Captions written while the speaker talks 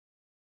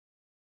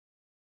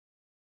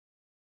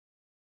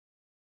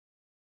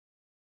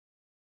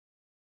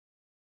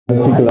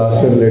Class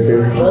से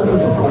related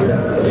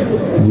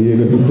जी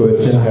अगर कोई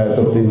क्वेश्चन है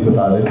तो प्लीज़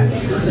बता दें।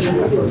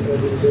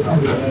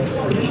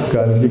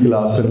 कल की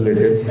क्लास से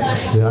रिलेटेड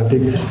यहाँ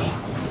ठीक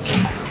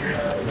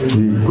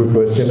जी कोई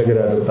क्वेश्चन अगर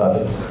है तो बता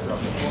दें।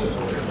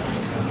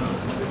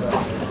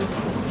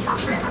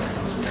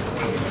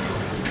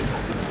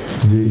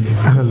 जी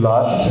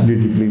लास्ट जी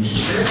प्लीज।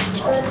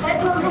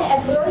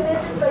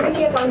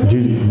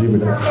 जी जी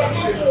बेटा।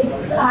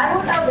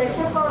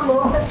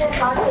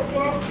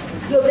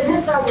 जो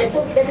बिजनेस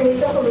ट्रांजैक्शन की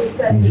डेफिनेशन को मीट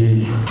करती है जी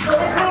तो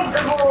इसमें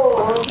वो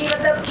कि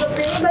मतलब जो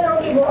पेएबल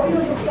होगी वो भी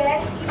जो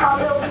कैश की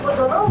मामले होगी वो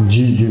दोनों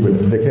जी जी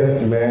बेटा। देखिए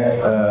मैं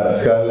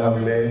कल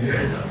हमने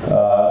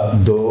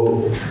दो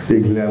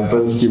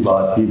एग्जांपल्स की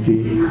बात की थी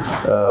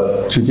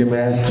चूँकि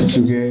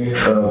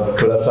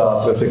थोड़ा सा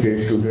आपका से कई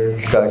स्टूडेंट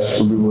का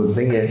भी बोलते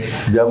ही है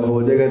जब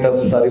हो जाएगा तब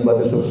सारी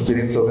बातें सब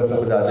एक्सपीरियंस होगा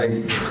समझ आ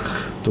जाएगी।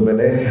 तो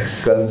मैंने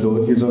कल दो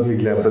चीज़ों की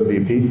एग्जांपल दी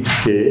थी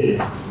कि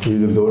ये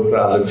जो दो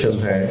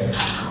ट्रांजैक्शंस हैं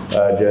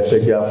जैसे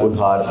कि आप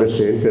उधार पे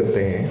सेल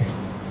करते हैं,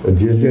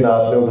 जिस दिन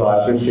आपने उधार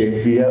पे सेल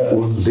किया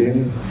उस दिन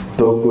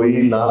तो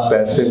कोई ना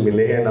पैसे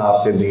मिले हैं ना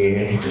आपने दिए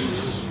हैं,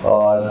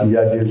 और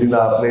या जिस दिन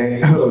आपने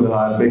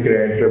उधार पे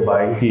क्रेडिट पे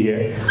बाइंग की है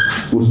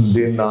उस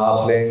दिन ना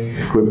आपने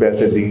कोई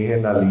पैसे दिए हैं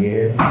ना लिए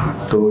हैं,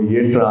 तो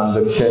ये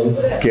ट्रांजैक्शन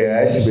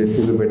कैश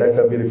बेसिस पे बेटा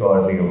कभी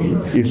रिकॉर्ड नहीं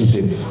होगी इस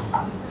दिन,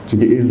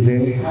 क्योंकि इस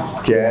दिन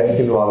कैश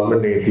की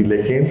इन्वॉल्वमेंट नहीं थी,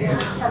 लेकिन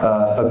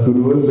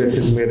अक्रूवल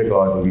बेसिस में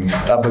रिकॉर्ड हुई।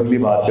 अब अगली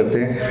बात करते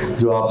हैं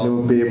जो आपने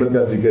वो पेएबल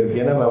का जिक्र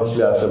किया ना, मैं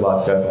उससे आपसे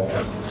बात कर रहा हूँ।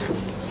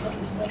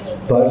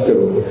 फर्ज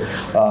करो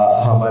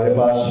हमारे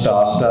पास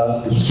स्टाफ था,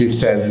 उसकी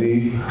सैलरी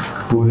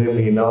पूरे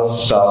महीना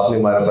उस स्टाफ ने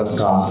हमारे पास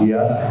काम किया,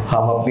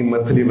 हम अपनी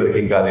मंथली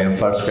वर्किंग कर रहे हैं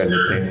फर्ज कर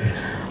लेते हैं,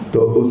 तो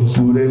उस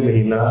पूरे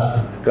महीना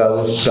का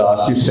उस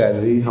स्टाफ की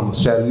सैलरी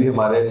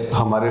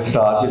हमारे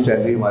स्टाफ की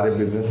सैलरी हमारे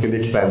बिजनेस के लिए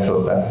एक्सपेंस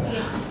होता है,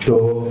 तो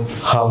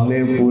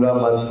हमने पूरा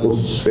मंथ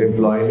उस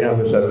एम्प्लॉय ने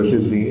हमें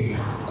सर्विसेज दी।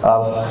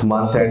 अब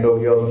मंथ एंड हो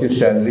गया, उसकी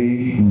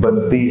सैलरी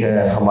बनती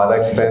है, हमारा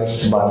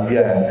एक्सपेंस बन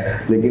गया है,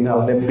 लेकिन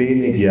हमने पे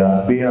नहीं किया।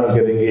 पे हम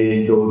करेंगे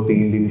 1, 2,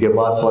 3 दिन के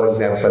बाद फॉर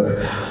एग्जांपल।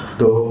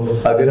 तो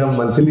अगर हम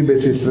मंथली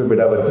बेसिस पे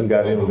बेटा वर्किंग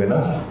कर रहे होंगे ना,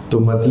 तो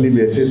मंथली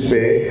बेसिस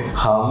पे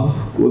हम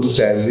उस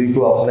सैलरी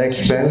को अपना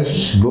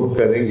एक्सपेंस बुक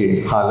करेंगे,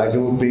 हालांकि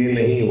वो पे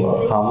नहीं हुआ,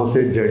 हम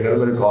उसे जर्नल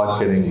में रिकॉर्ड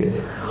करेंगे।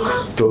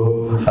 तो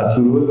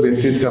अक्रूवल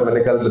बेसिस का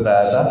मैंने कल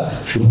बताया था,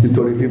 उसकी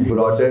थोड़ी सी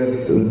ब्रॉडर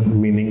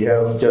मीनिंग है,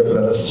 उसका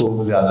थोड़ा सा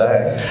स्कोप ज़्यादा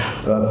है।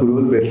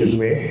 अक्रूवल बेसिस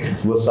में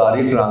वो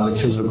सारी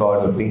ट्रांजैक्शंस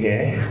रिकॉर्ड होती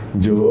हैं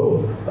जो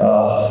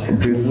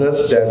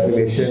बिजनेस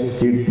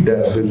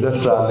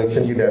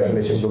ट्रांजैक्शन की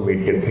डेफिनेशन को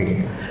मीट करती हैं।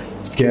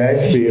 कैश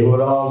पे हो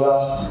रहा होगा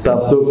तब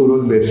तो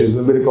अक्रूवल बेसिस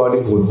में भी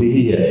रिकॉर्डिंग होती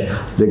ही है,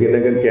 लेकिन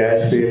अगर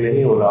कैश पे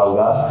नहीं हो रहा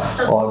होगा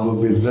और वो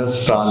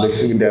बिजनेस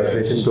ट्रांजैक्शन की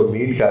डेफिनेशन को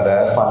मीट कर रहा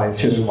है,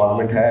 फाइनेंशियल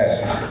इन्वॉल्वमेंट है,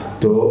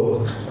 तो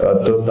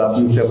तब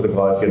भी उसे हम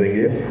रिकॉर्ड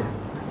करेंगे।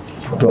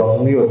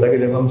 प्रॉब्लम ये होता है कि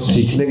जब हम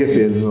सीखने के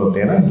फेज में होते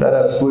हैं ना,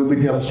 कोई भी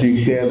चीज़ हम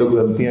सीखते हैं तो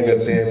गलतियां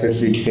करते हैं फिर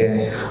सीखते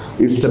हैं,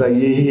 इस तरह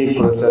ये ही एक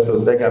प्रोसेस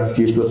होता है कि हम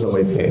चीज़ को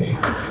समझते हैं।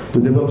 तो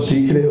जब हम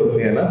सीख रहे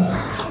होते हैं ना,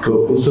 तो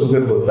उस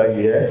वक्त होता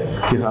ये है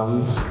कि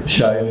हम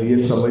शायद ये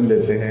समझ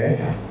लेते हैं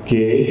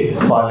कि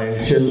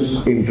फाइनेंशियल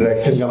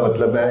इंटरेक्शन का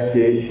मतलब है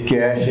कि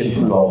cash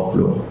inflow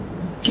outflow.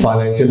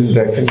 Financial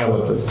interaction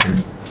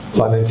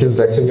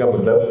का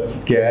मतलब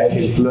कैश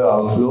इनफ्लो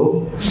आउटफ्लो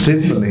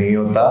सिर्फ नहीं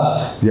होता।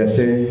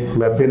 जैसे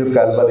मैं फिर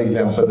कल वाला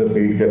एग्जांपल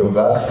रिपीट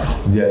करूंगा,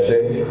 जैसे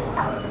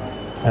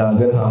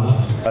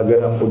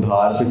अगर हम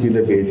उधार पे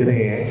चीज़ें बेच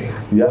रहे हैं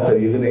या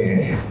खरीद रहे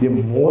हैं, ये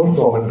मोस्ट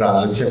कॉमन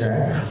ट्रांजैक्शन है,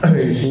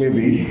 इसमें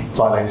भी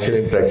फाइनेंशियल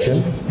इंटरेक्शन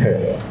है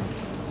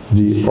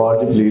जी। और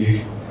जी प्लीज़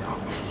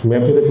मैं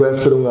फिर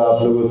रिक्वेस्ट करूंगा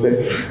आप लोगों से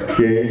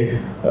कि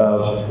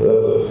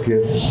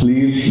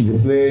प्लीज़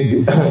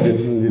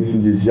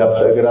जब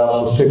अगर आप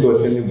मुझसे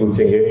क्वेश्चन नहीं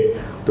पूछेंगे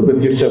तो फिर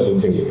किससे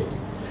पूछेंगे,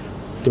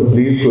 तो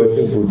प्लीज़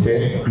क्वेश्चन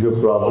पूछें। जो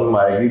प्रॉब्लम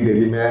आएगी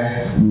डेली में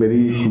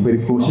मेरी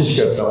कोशिश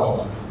करता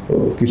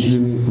हूँ, किसी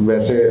दिन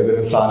वैसे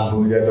अगर इंसान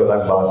भूल जाए तो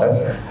अलग बात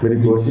है,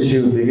 मेरी कोशिश ये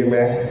होती है कि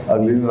मैं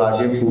अगले दिन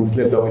आगे पूछ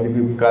लेता हूँ,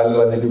 मुझे कल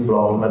वाले की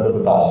प्रॉब्लम है तो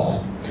बता दूँ,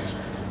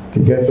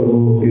 ठीक है। तो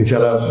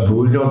इंशाल्लाह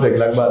भूल जाऊँ तो एक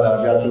अलग बात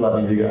आगे आप करवा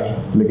दीजिएगा,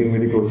 लेकिन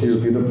मेरी कोशिश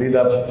होती है। तो प्लीज़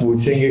आप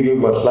पूछेंगे कोई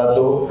मसला,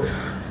 तो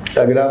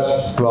अगर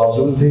आप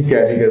प्रॉब्लम से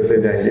कैरी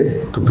करते जाएंगे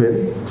तो फिर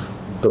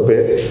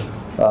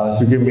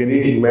क्योंकि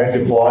मैं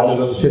डिफ़ॉल्ट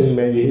असम्पशन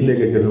मैं यही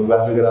लेके चलूँगा,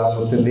 अगर आप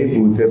मुझसे नहीं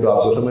पूछे तो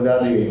आपको समझ आ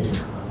रही है,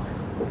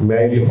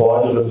 मैं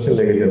डिफ़ॉल्ट असम्पशन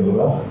लेके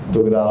चलूँगा। तो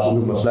अगर आपको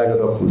कोई मसला है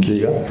तो आप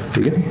पूछिएगा,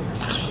 ठीक है।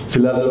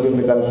 फिलहाल तो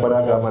हमने कल पढ़ा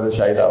काम है,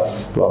 शायद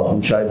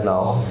आप शायद ना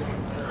हो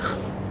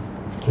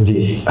जी।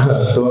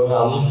 तो अब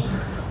हम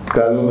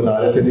कल वो बना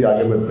रहे थे जी,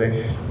 आगे बढ़ते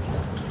हैं।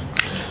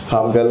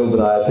 हम कल वो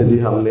बना रहे थे जी,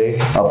 हमने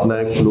अपना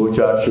एक फ्लो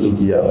चार्ट शुरू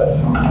किया हुआ है,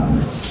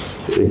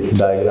 एक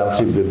डायग्राम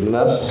सी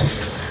बिजनेस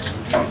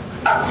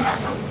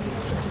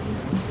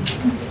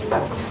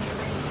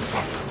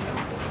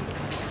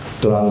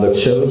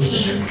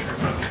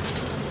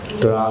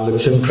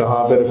ट्रांजैक्शन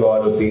कहाँ पे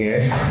रिकॉर्ड होती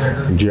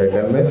हैं,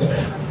 जर्नल में,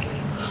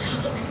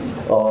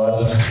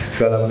 और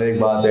कल हमने एक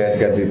बात ऐड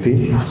कर दी थी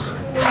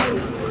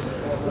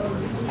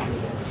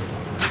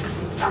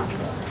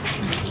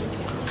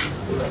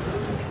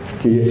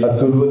कि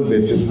अक्टूबल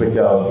बेसिस पे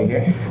क्या होती है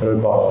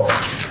रिकॉर्ड।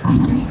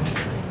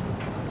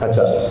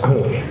 अच्छा,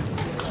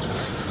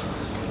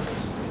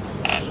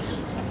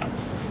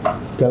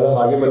 कल हम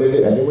आगे बढ़े थे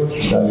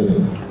एलिमेंट्स आगे।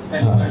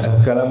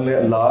 कल हमने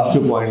लास्ट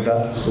जो पॉइंट था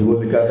वो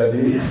लिखा था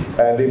G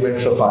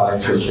elements of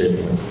financial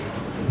statement.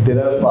 There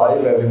are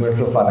 5 elements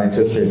of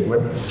financial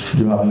statement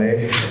जो हमने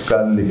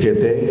कल लिखे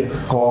थे।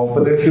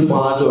 कंपोनेंट्स भी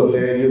 5 होते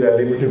हैं, जो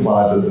एलिमेंट भी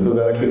 5 होते हैं, तो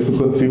ज़रा किसको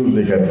कंफ्यूज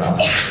नहीं करना।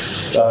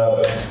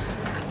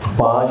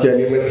 5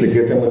 एलिमेंट्स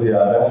लिखे थे, मुझे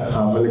याद है।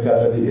 हमने लिखा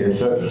था जी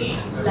assets,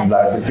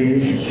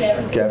 liabilities,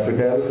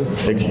 capital,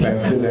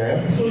 expenses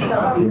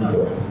and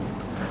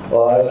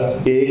और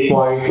एक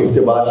पॉइंट उसके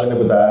बाद मैंने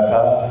बताया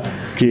था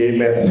कि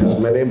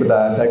मैंने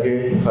बताया था कि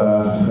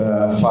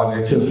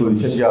फाइनेंशियल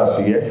पोजीशन क्या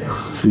होती है।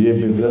 तो ये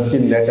बिजनेस की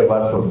नेट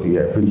वर्थ होती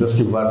है। बिजनेस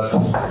की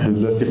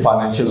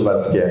फाइनेंशियल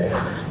वर्थ क्या है।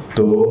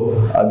 तो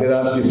अगर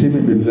आप किसी भी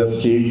बिजनेस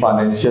की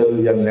फाइनेंशियल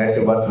या नेट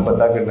वर्थ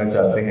पता करना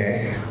चाहते हैं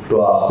तो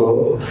आपको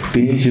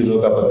 3 चीज़ों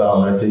का पता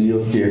होना चाहिए।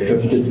 उसके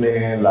एसेट्स कितने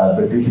हैं,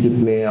 लायबिलिटीज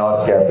कितने हैं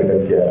और कैपिटल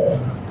क्या है।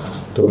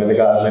 तो मैंने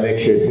एक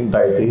स्टेटमेंट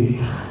आई थी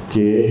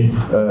कि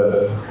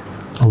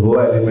वो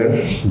एलिमेंट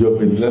जो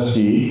बिजनेस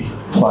की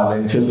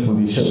फाइनेंशियल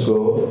पोजीशन को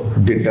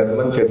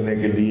डिटरमिन करने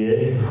के लिए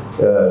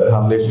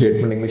हमने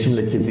स्टेटमेंट इंग्लिश में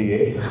लिखी थी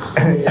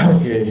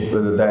कि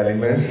the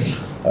elements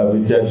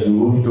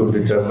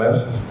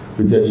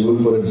which are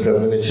used for the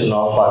determination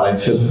of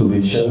financial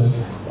position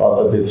of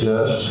the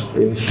business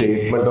in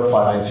statement of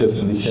financial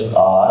position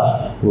are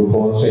वो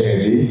कौन से हैं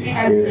जी,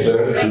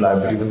 एसेट्स,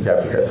 लायबिलिटीज एंड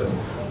कैपिटल।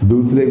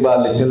 दूसरी एक बात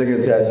लिखने लगे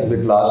थे, आज तो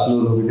क्लास में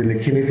लोग थी,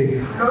 लिखी नहीं थी,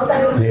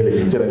 नहीं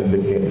लिखी, चलो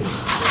लिखिए।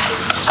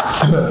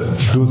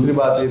 दूसरी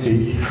बात ये थी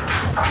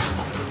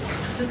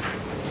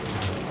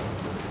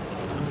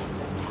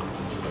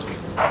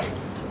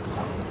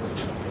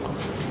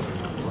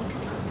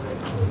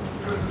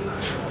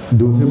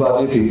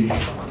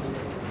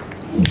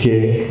कि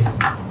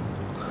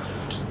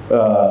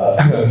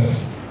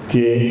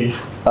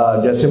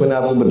जैसे मैंने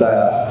आपको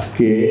बताया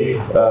कि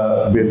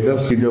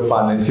बिजनेस की जो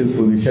फाइनेंशियल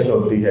पोजीशन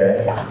होती है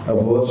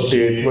वो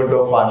स्टेटमेंट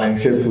ऑफ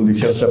फाइनेंशियल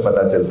पोजीशन से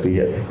पता चलती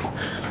है।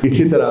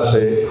 इसी तरह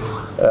से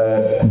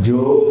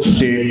जो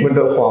स्टेटमेंट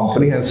ऑफ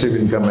कॉम्प्रिहेंसिव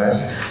इनकम है,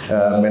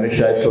 मैंने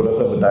शायद थोड़ा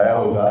सा बताया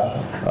होगा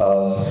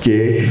कि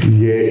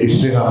ये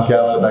इससे हम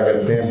क्या पता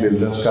करते हैं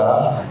बिजनेस का।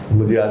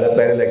 मुझे याद है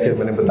पहले लेक्चर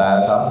मैंने बताया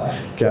था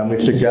कि हम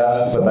इससे क्या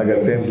पता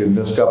करते हैं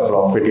बिजनेस का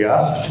प्रॉफिट या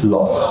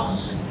लॉस।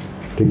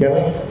 ठीक है ना।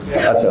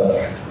 अच्छा,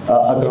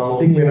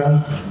 अकाउंटिंग में ना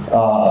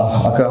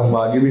हम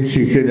आगे भी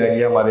सीखते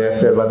जाएंगे। हमारे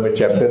FR1 में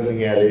चैप्टर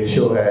नहीं है,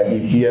 रेशियो है,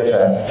 EPS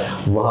है,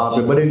 वहाँ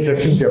पे बड़े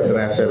इंटरेस्टिंग चैप्टर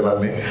हैं FR1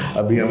 में।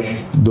 अभी हम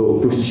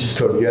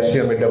थोड़ी ऐसी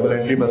हमें डबल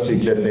एंट्री बस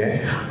सीख लेते हैं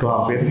तो हम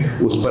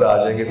फिर उस पर आ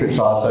जाएंगे, फिर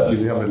साथ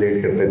चीज़ें हम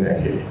रिलेट करते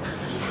जाएंगे।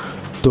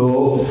 तो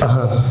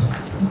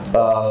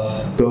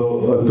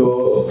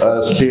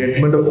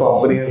स्टेटमेंट ऑफ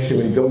कॉम्प्रिहेंसिव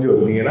इनकम जो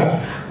होती है ना,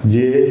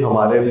 ये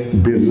हमारे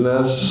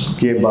बिजनेस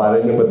के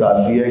बारे में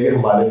बताती है कि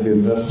हमारे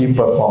बिजनेस की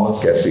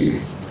परफॉर्मेंस कैसी है।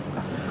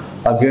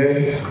 अगर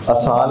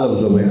आसान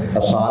लफ्जों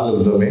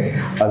में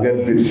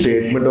अगर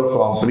statement of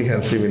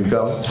comprehensive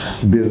income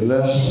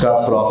business का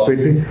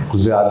प्रॉफिट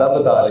ज़्यादा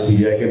बता रही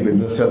है कि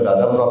बिजनेस का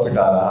ज़्यादा प्रॉफिट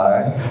आ रहा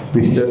है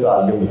पिछले साल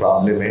के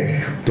मुकाबले में,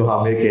 तो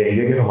हम ये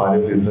कहेंगे कि हमारे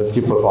बिजनेस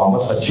की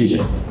परफॉर्मेंस अच्छी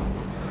है।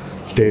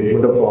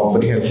 Statement of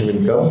comprehensive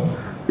income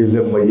is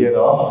a measure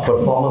of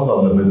performance of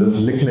the business।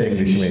 लिखने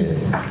इंग्लिश में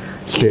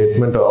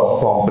Statement of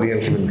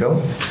comprehensive income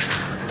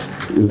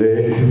is a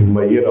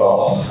measure of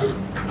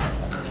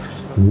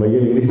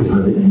English में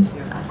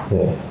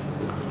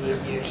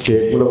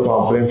Statement of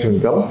comprehensive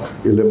income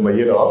is a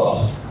measure of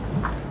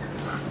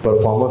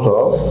performance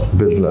of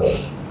business।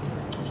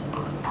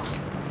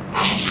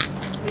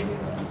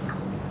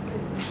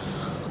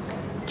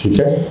 ठीक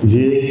है,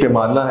 ये एक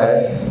पैमाना है,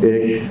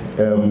 एक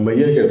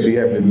मेजर करती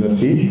है बिजनेस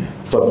की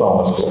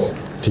परफॉर्मेंस को।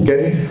 ठीक है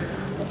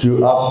जी।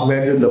 मैं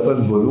जो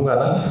लफ्ज़ बोलूँगा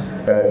ना,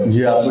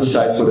 ये आपको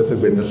शायद थोड़े से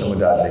बेहतर समझ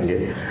आ जाएंगे।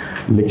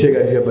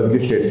 लिखिएगा जी, अब अगली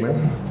स्टेटमेंट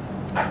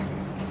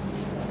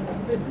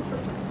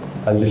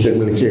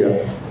लिखिएगा।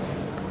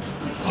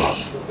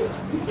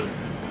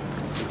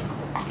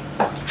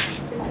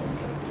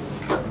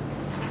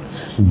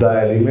 द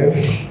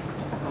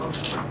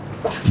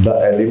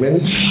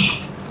एलिमेंट्स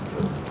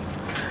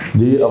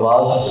जी,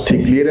 आवाज़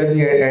ठीक क्लियर है जी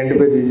एंड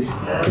पे जी?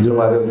 जो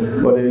हमारे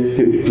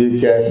जी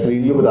क्या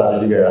स्क्रीन भी बता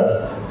दीजिएगा यार,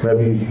 मैं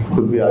भी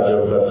खुद भी आगे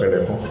ऑब्जर्व कर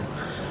लेता हूँ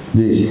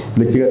जी।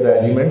 लिखिएगा the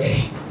elements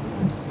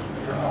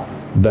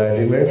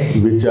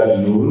which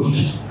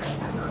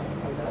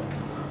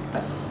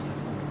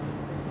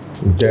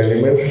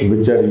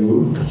are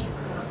used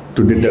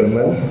to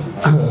determine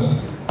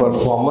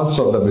performance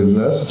of the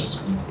business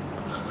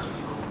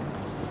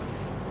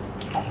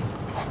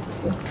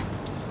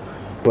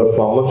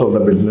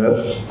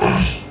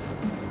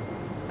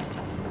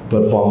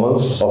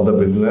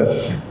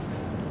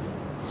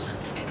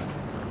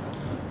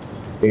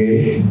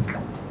in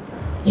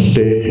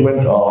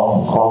statement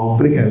of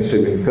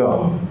comprehensive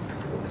income.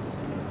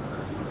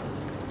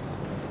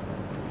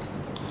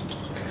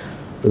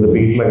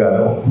 Repeat मैं कर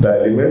रहा हूँ, the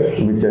elements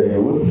which are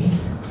used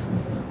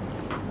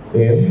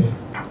in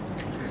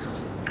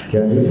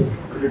क्या जी?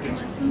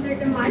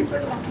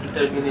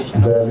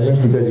 The elements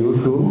which are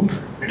used to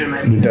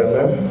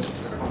determine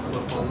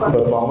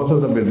performance of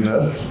the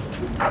business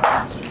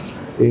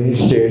in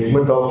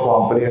statement of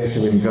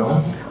comprehensive income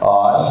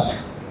are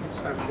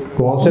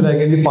कौन से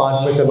रहेंगे जी?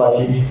 5 में से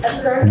बाकी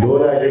 2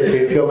 रहेंगे,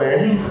 इनकम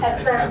एंड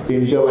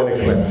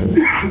एक्सपेंसेस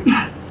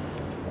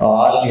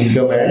और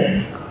इनकम एंड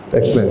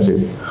एक्सपेंसेस।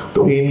 तो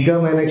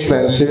इनकम एंड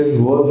एक्सपेंसेस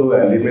वो 2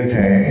 एलिमेंट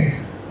हैं,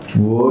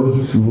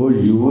 वो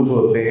यूज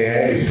होते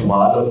हैं,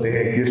 इस्तेमाल होते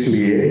हैं किस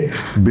लिए?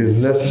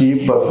 बिजनेस की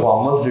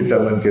परफॉर्मेंस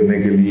डिटरमिन करने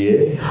के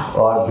लिए।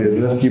 और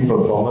बिजनेस की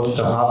परफॉर्मेंस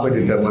कहाँ पे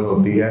डिटरमिन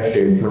होती है?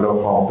 Statement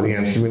of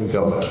comprehensive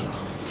income.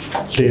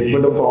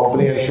 Statement of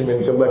comprehensive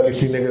income का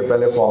किसी ने अगर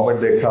पहले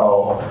फॉर्मेट देखा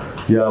हो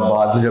या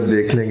बाद में जब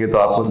देख लेंगे तो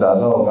आपको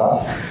अंदाजा होगा।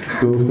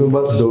 तो उसमें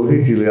बस 2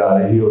 ही चीज़ें आ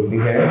रही होती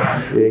हैं,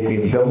 एक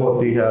इनकम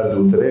होती है और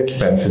दूसरे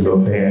एक्सपेंसेस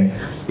होते हैं।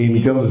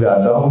 इनकम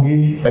ज़्यादा होगी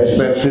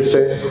एक्सपेंसेस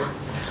से,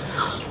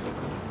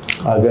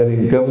 अगर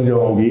इनकम जो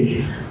होगी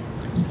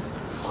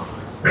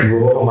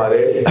वो हमारे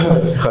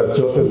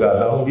खर्चों से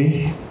ज़्यादा होगी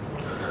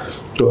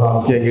तो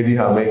हम कहेंगे जी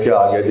हमें क्या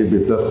आ गया जी?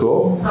 बिजनेस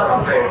को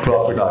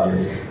प्रॉफिट आ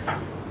गया।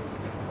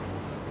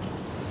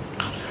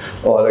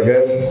 और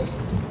अगर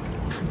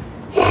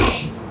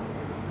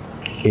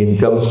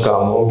इनकम्स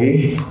कम होगी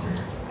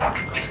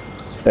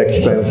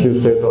एक्सपेंसिव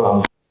से तो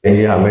हम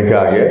कहेंगे हमें क्या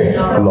आ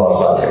गया?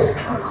 लॉस आ गया।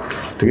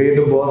 ठीक है, ये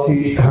तो बहुत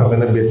ही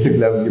मैंने बेसिक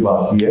लेवल की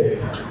बात की है।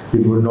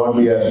 It would not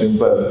be as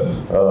simple,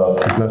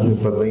 इतना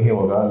सिंपल नहीं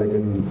होगा,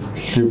 लेकिन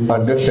सिर्फ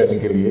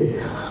अंडरस्टैंडिंग के लिए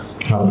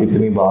हम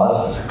इतनी बात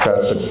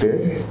कर सकते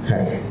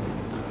हैं।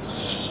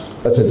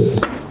 अच्छा जी,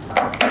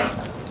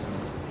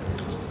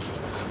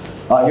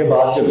 आगे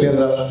बात करते हैं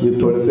जरा, ये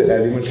थोड़े से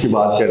एलिमेंट्स की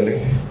बात कर लें।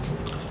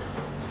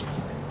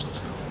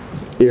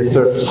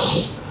 एसेट्स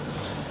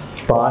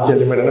 5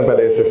 एलिमेंट है ना,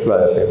 पहले एसेट्स ला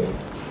जाते हैं।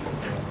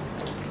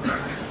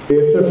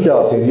 एसेट्स क्या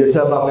होती है? ये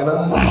अच्छा हमने ना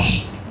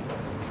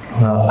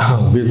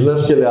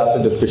बिजनेस के लिहाज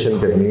से डिस्कशन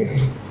करनी है।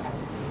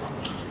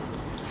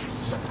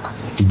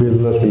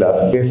 बिजनेस के लिहाज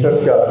से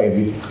एसेट्स क्या होती है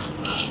जी?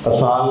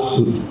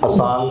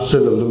 आसान से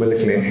लफ्ज़ों में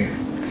लिख लें।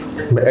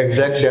 मैं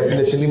एग्जैक्ट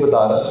डेफिनेशन नहीं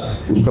बता रहा,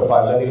 उसका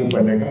फायदा नहीं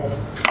पढ़ने का,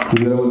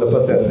 क्योंकि वो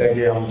लफ्ज़ ऐसे हैं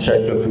कि हम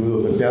शायद कंफ्यूज हो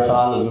सकते हैं।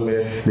 आसान लफ्ज़ों में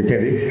लिखें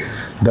जी,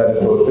 द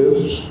रिसोर्सेज।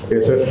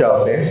 एसेट्स क्या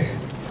होते हैं?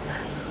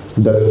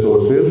 The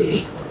resources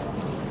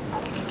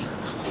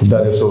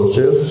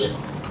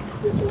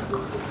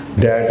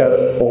that are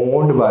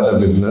owned by the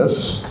business,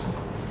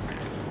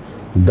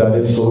 the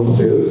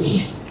resources।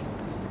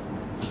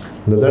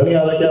 नजर नहीं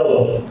आ रहा क्या वो?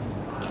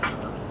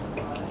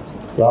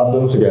 तो आप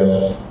दोनों से कह रहे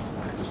हैं।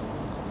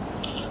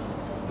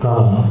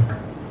 हाँ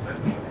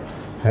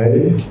है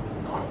जी,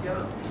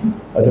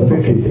 अच्छा फिर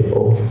ठीक है,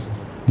 ओके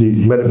जी।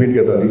 मैं रिपीट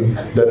करता हूँ,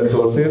 the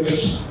resources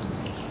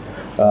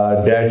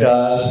that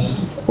are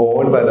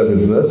owned by the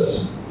business,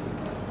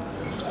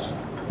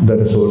 the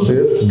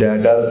resources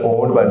that are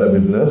owned by the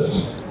business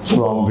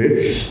from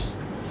which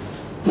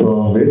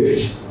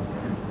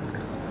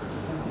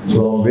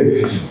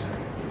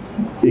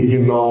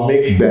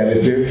economic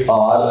benefits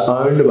are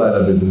earned by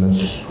the business,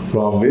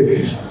 from which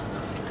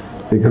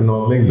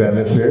economic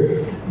benefits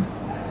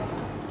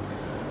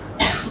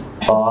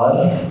are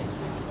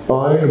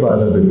earned by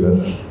the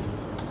business।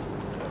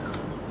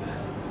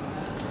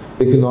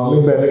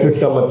 Economic benefit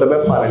का मतलब है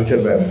financial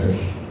benefit.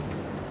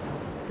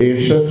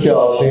 Assets क्या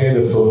होते हैं?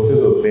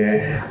 Resources होते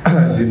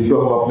हैं जिनको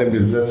हम अपने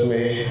बिजनेस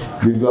में,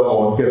 जिनको हम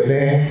ओन करते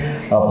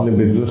हैं, अपने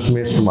बिजनेस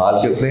में इस्तेमाल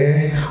करते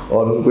हैं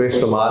और उनको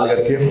इस्तेमाल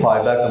करके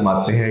फ़ायदा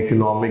कमाते हैं,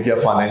 इकोनॉमिक या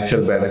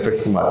फाइनेंशियल बेनिफिट्स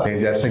कमाते हैं।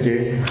 जैसे कि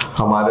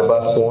हमारे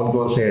पास कौन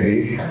कौन से हैं जी?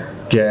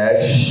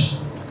 कैश,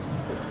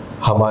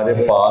 हमारे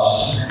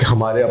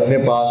अपने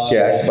पास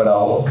कैश पड़ा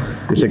हो,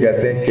 इसे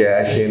कहते हैं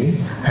कैश इन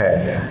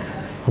हैंड।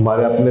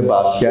 हमारे अपने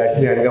पास कैश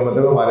इन हैंड का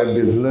मतलब हमारे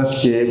बिजनेस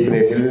के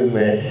प्रेमिसेस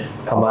में,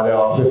 हमारे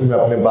ऑफिस में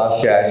अपने पास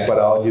कैश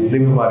पड़ा हो, जितने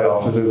भी हमारे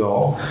ऑफिसेज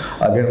हों,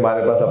 अगर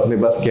हमारे पास अपने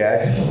पास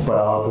कैश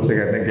पड़ा हो तो उसे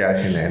कहते हैं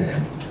कैश इन हैंड।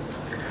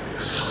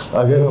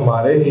 अगर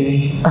हमारे ही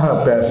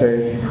पैसे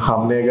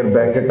हमने अगर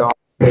बैंक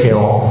अकाउंट रखे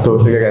हों तो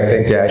उसे क्या कहते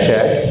हैं? कैश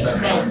है।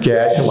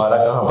 कैश हमारा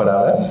कहाँ पड़ा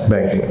है?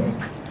 बैंक में।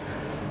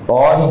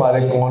 और हमारे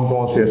कौन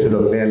कौन से एसेट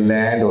होते हैं?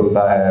 लैंड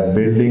होता है,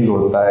 बिल्डिंग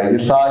होता है, ये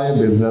सारे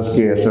बिजनेस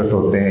के एसेट्स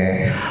होते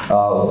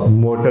हैं।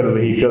 मोटर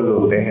व्हीकल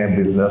होते हैं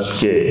बिजनेस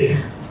के।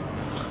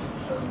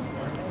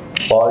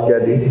 और क्या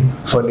जी?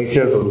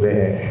 फर्नीचर होते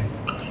हैं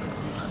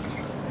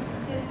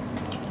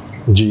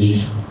जी।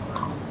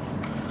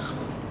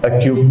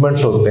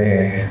 इक्विपमेंट्स होते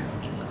हैं,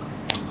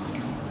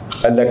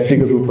 इलेक्ट्रिक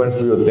इक्विपमेंट्स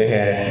भी होते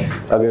हैं।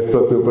 अगर इसको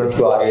इक्विपमेंट्स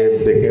को आगे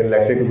देखें,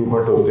 इलेक्ट्रिक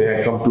इक्विपमेंट्स होते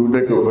हैं,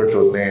 कंप्यूटर इक्विपमेंट्स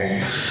होते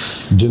हैं,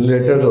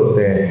 जनरेटर्स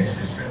होते हैं।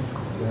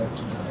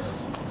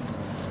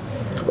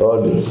 और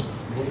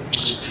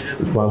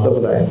कौन सा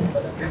पता है?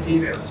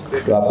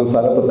 तो आपको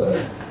सारा पता है।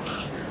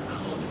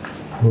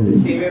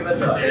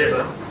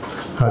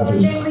 हाँ जी,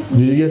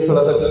 ये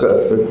थोड़ा सा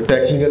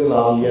टेक्निकल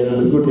नाम ये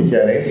बिल्कुल ठीक कह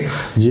रहे हैं।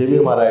 ये भी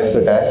हमारा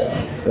एसेट है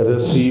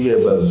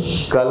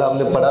रिसीवेबल्स। कल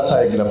हमने पढ़ा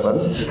था एक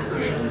रेफरेंस,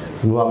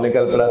 वो हमने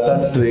कल पढ़ा था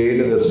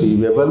ट्रेड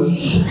रिसीवेबल्स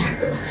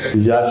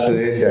या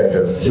ट्रेड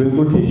डेटर्स,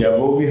 बिल्कुल ठीक है,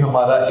 वो भी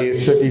हमारा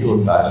एसेट ही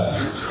होता है।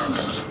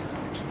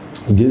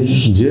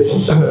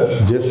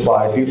 जिस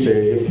पार्टी से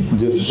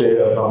जिससे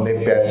हमने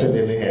पैसे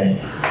लेने हैं,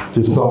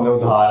 जिसको हमने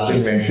उधार में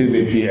इन्वेंट्री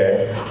बेची है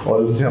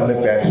और उससे हमने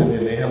पैसे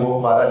लेने हैं, वो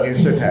हमारा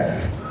एसेट है।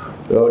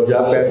 और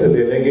जब पैसे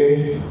ले लेंगे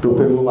तो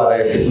फिर वो हमारा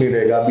एसेट नहीं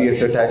रहेगा, अभी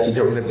एसेट है क्योंकि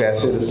हमने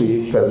पैसे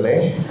रिसीव करने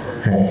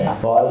हैं।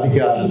 और भी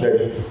क्या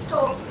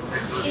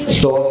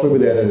स्टॉक पे भी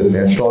लेने देते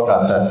हैं, स्टॉक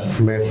आता है,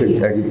 मैं इससे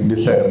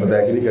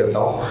एग्री करता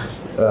हूँ,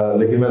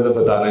 लेकिन मैं तो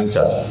बताना नहीं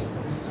चाहता।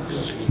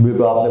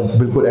 बिल्कुल आपने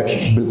बिल्कुल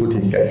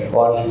ठीक है।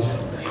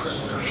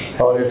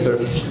 और ये सर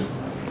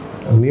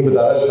नहीं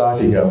बता रहा कहाँ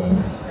ठीक है आप?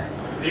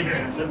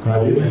 हाँ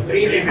जी,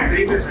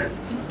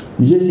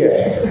 ये क्या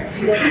है?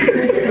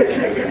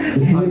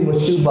 इतनी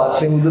मुश्किल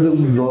बातें, उधर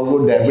लोगों को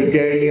डेबिट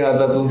कार्ड नहीं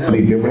आता, तुम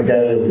प्रीपेमेंट कह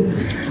रहे हो,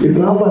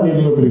 इतना पानी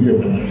तुम्हें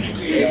प्रीपेमेंट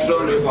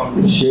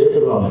शेयर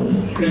करो आपसे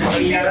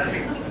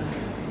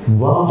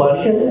वहाँ बढ़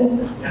के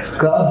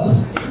कब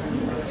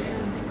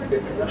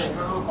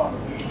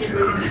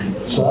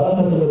सारा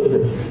खत्म कर दे।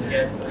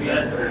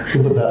 तू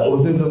बता, उस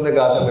दिन तुमने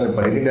कहा था मैंने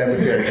पढ़ी नहीं डेबिट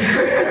कार्ड।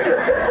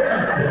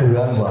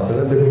 यार बात है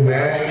ना, देखो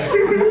मैं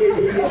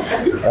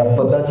अब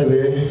पता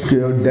चले कि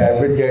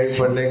डेबिट कार्ड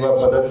पढ़ने के बाद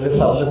पता चले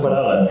सामने पढ़ा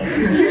रहा है,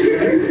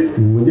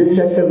 मुझे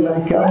चेक करना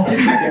है क्या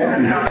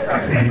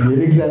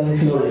मेरी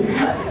एग्जामिनेशन हो रही है,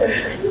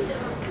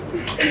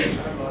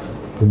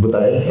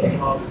 बताए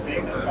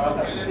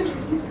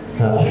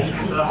हाँ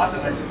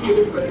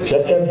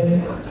चेक कर।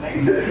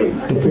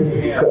 तो फिर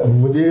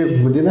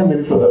मुझे ना,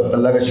 मेरी तो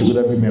अल्लाह का शुक्र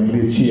है, मेरी मेमोरी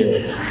अच्छी है,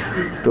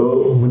 तो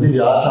मुझे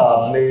याद था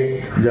आपने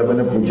जब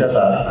मैंने पूछा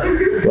था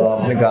तो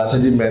आपने कहा था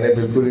जी मैंने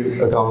बिल्कुल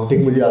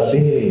अकाउंटिंग मुझे आती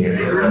ही नहीं है,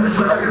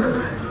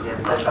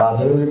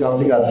 आधे मुझे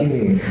अकाउंटिंग आती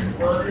नहीं है।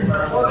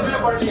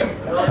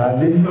 हाँ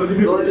जी,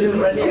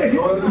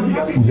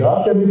 याद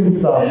कर ली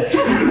किताब।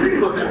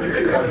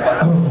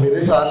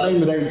 मेरे साथ में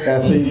मेरा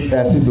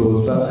ऐसी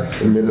दोस्त था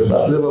मेरे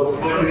साथ, जब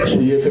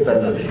सीए से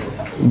पहले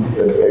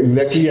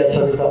एग्जैक्टली ऐसा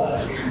नहीं था,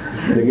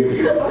 लेकिन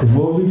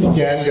वो भी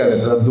स्कैन कर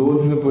लेता था, 2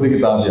 दिन में पूरी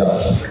किताब याद,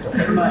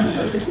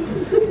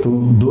 तो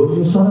 2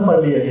 दिन सारा पढ़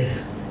लिया।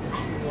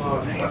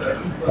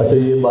 अच्छा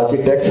ये बाकी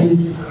टैक्स भी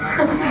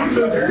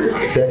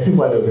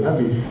पढ़े होगे ना,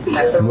 अभी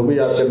वो भी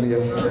याद कर लिया।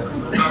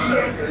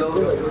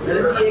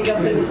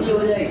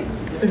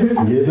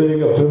 ये तो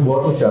एक हफ्ते में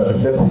बहुत कुछ कर सकते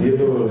हैं, ये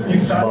तो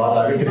बात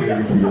आगे चली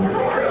जाएगी।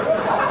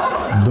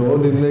 2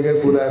 दिन में अगर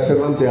पूरा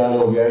FR1 तैयार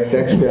हो गया,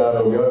 टैक्स तैयार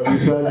हो गया, और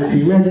तीसरा जो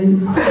सीए है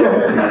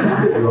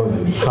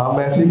हम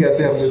ऐसे ही कहते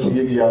हैं हमने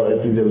सीए किया हुआ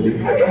इतनी जल्दी।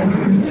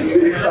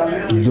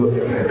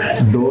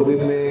 2 दिन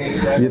में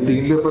ये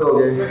 3 पेपर हो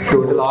गए,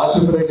 टोटल 8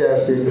 पेपर है कैफ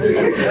के,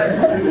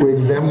 कोई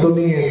एग्जाम तो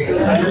नहीं है,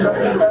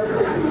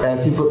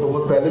 ऐसी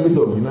परफॉर्मेंस पहले भी तो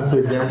होगी ना, तो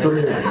एग्जाम तो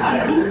नहीं है।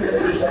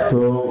 तो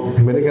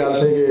मेरे ख्याल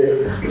से कि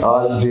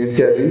आज डेट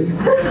क्या है,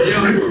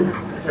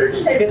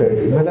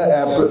 मैंने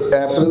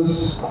अप्रैल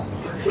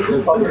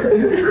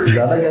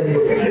ज़्यादा क्या नहीं,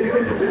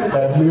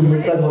 अप्रैल के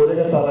मिड तक हो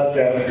जाएगा सारा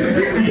क्या।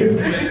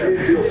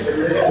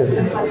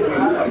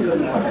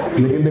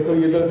 लेकिन देखो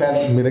ये तो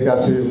मेरे ख्याल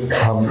से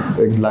हम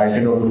एक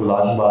लाइट और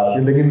मजाक की बात की,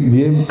 लेकिन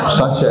ये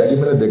सच है कि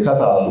मैंने देखा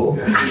था आपको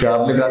कि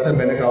आपने कहा था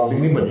मैंने अकाउंटिंग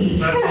नहीं पढ़ी,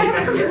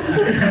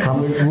 हम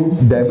वो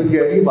डेबिट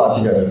कार्ड की बात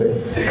ही कर रहे थे।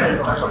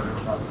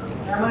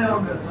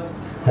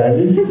 है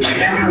जी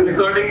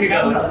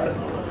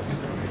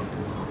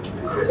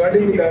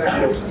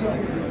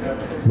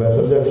मैं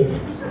समझा नहीं।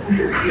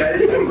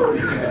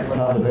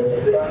 हाँ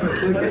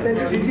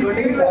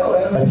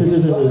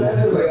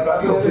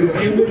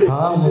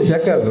हाँ मैं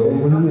चेक कर रहा हूँ,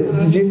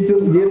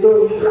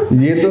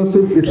 ये तो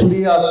सिर्फ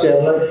इसलिए आप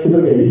कैमरा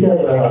किधर गई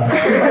कैमरा,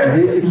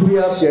 ये इसलिए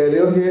आप कह रहे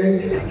हो कि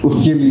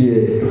उसके लिए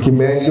कि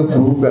मैं इनको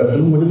प्रूव कर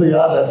सकूँ, मुझे तो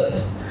याद है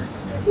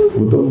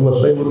वो तो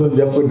मसला ही, वो तो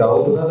जब कोई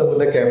डाउट होता तो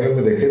बंदा कैमरे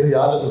में देखे तो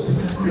याद है।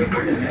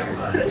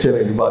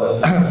 चलिए दोबारा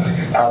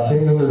आपने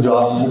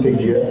जवाब भी ठीक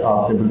किया,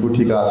 आपने बिल्कुल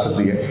ठीक आंसर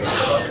दिया।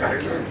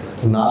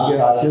 नाम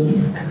क्या आशिफ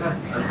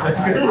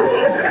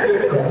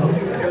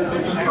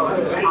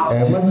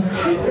अहमद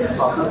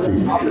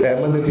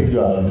ने ठीक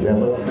जवाब दिया।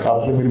 अहमद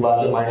आपने मेरी बात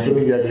में माइंड तो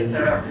नहीं किया,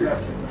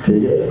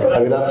 ठीक है,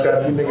 अगर आप कर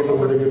भी देंगे तो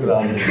मुझे भी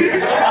खराब नहीं।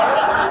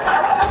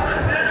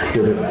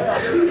 चलिए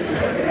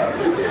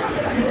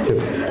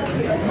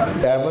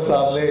अहमद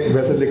साहब ने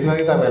वैसे लिखना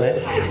नहीं था मैंने,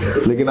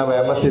 लेकिन अब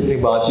अहमद से इतनी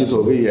बातचीत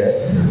हो गई है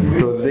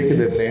तो लिख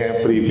देते हैं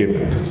प्री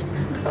पेमेंट।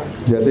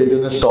 जैसे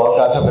इन्होंने स्टॉक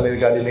कहा था मैंने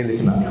कहा नहीं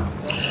लिखना,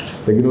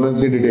 लेकिन उन्होंने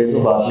इतनी डिटेल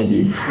में बात नहीं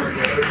की।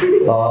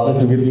 आपने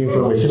चूंकि इतनी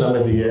इंफॉर्मेशन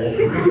हमें दी है,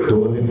 2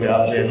 दिन में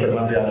आपने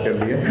करना तैयार कर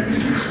लिया।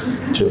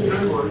 चलो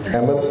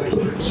अहमद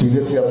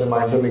सीरियसली आपने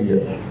माइंड तो नहीं किया,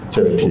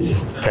 चलो ठीक,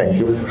 थैंक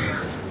यू।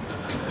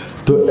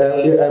 तो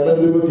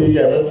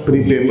प्री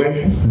पेमेंट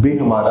भी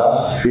हमारा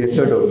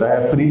एसेट होता है।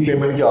 प्री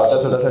पेमेंट क्या होता है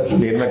थोड़ा सा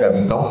एक्सप्लेन मैं कर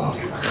देता हूँ।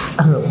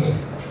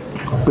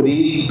 प्री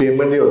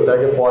पेमेंट ये होता है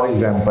कि फॉर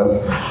एग्जांपल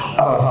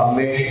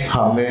हमने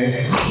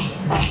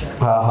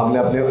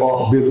अपने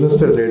बिजनेस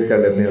से रेंट कर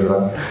लेते हैं।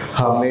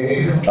 हमने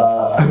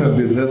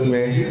बिजनेस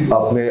में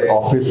अपने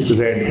ऑफिस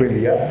रेंट पे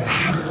लिया।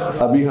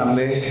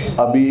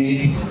 अभी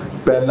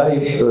पहला ही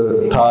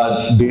था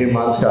डे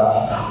मंथ का,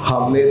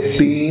 हमने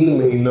 3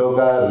 महीनों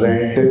का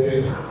रेंट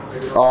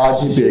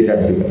आज ही पे कर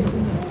दिया।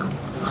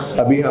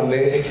 अभी हमने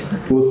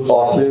उस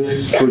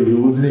ऑफिस को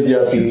यूज नहीं किया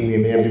 3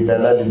 महीने, अभी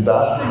पहला दिन था,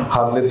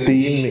 हमने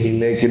 3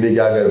 महीने के लिए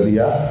क्या कर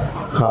दिया,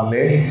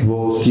 हमने वो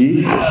उसकी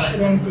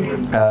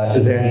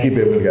रेंट की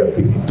पेमेंट कर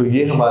दी। तो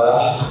ये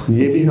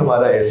भी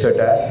हमारा एसेट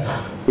है।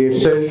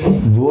 एसेट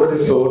वो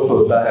रिसोर्स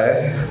होता है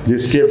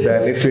जिसके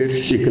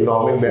बेनिफिट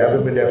इकोनॉमिक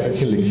में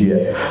डेफिनेशन लिखी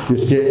है,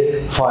 जिसके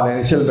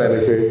फाइनेंशियल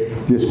बेनिफिट,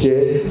 जिसके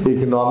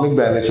इकोनॉमिक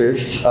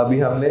बेनिफिट अभी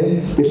हमने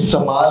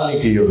इस्तेमाल नहीं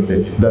किए होते।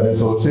 द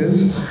रिसोर्सेज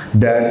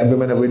दैट, अभी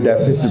मैंने वही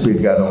डेफिनेशन रिपीट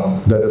कर रहा हूँ,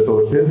 the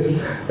resources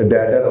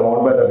that are owned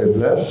by the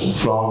business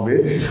from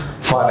which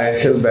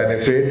financial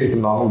benefit,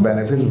 economic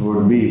benefit would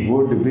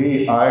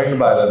be earned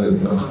by the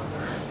business.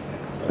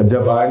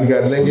 जब अर्न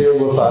कर लेंगे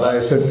वो सारा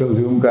एसेट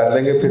कंज्यूम कर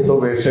लेंगे, फिर तो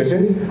वो एसेट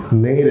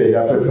नहीं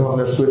रहेगा, फिर तो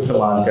हमने उसको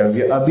इस्तेमाल कर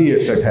दिया। अभी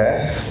एसेट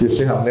है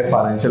जिससे हमने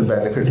फाइनेंशियल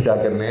बेनिफिट क्या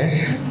करने हैं,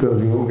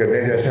 कंज्यूम करने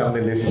हैं, जैसे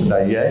हमने लिस्ट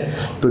बताई है।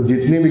 तो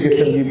जितनी भी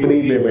किस्म की प्री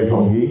पेमेंट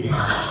होंगी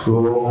वो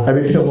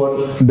अभी से और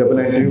डबल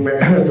एंट्री में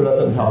थोड़ा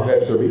समझाऊंगा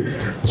स्टोरी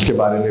इसके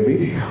बारे में भी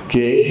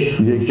कि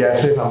ये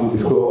कैसे हम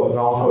इसको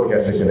अकाउंट फॉर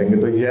कैसे करेंगे।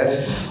 तो ये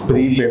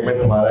प्री पेमेंट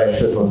हमारा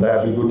एसेट होता है,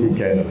 बिल्कुल ठीक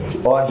है।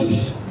 और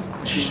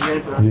जी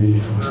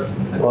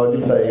और भी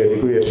बताइएगा,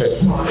 कोई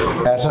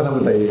ऐसा ना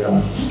बताइएगा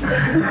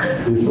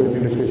जिसको इतनी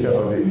डिस्कशन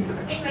हो रही।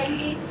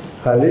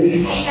 हाँ जी,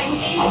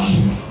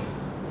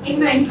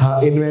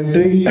 हाँ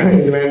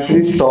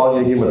इन्वेंट्री स्टॉक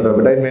यही मतलब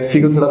बेटा।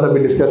 इन्वेंट्री को थोड़ा सा भी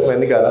डिस्कस मैं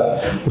नहीं कर रहा,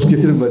 उसकी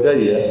सिर्फ वजह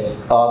ही है,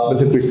 आप में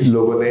से कुछ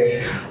लोगों ने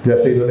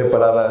जैसे इन्होंने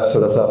पढ़ा हुआ है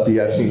थोड़ा सा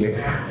पीआरसी में,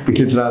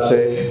 इसी तरह से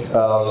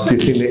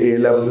किसी ने ए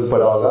लेवल में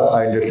पढ़ा होगा,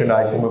 आई अंडरस्टैंड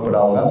आई में पढ़ा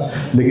होगा।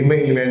 लेकिन मैं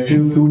इन्वेंट्री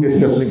क्यों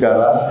डिस्कस नहीं कर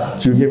रहा,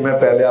 क्योंकि मैं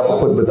पहले आपको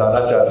खुद बताना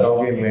चाहता हूँ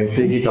कि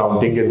इन्वेंट्री की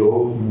काउंटिंग के 2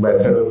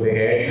 मेथड होते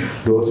हैं,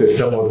 2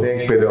 सिस्टम होते हैं,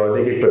 एक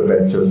पीरियोडिक एक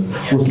परपेचुअल।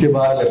 उसके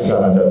बाद मैं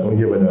बताना चाहता हूँ,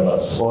 ये वजह बात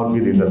और भी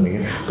रीजन नहीं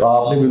है। तो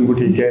आपने बिल्कुल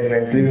ठीक है,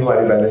 इन्वेंट्री भी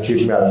हमारी बैलेंस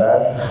शीट में आता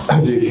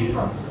है जी।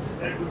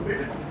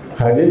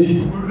 हाँ जी,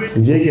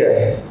 ये क्या है?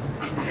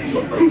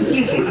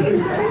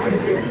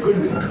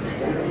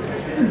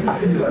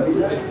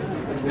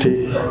 ठीक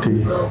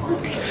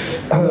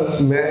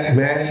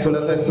मैं थोड़ा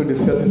सा इसको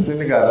डिस्कस इससे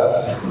नहीं कर रहा,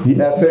 ये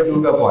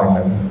FA2 का पॉइंट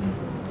है,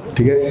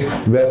 ठीक है।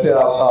 वैसे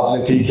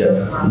आपने ठीक है,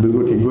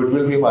 बिल्कुल ठीक,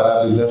 गुडविल भी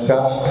हमारा बिजनेस का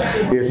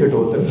एसेट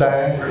हो सकता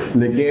है,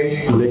 लेकिन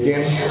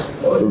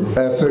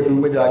FA2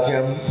 में जाके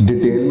हम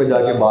डिटेल में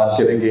जाके बात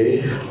करेंगे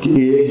कि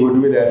एक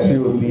गुडविल ऐसी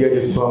होती है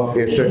जिसको हम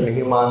एसेट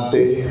नहीं मानते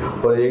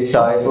और एक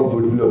टाइप ऑफ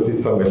गुडविल होती है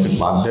जिसको हम एसेट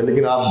मानते हैं।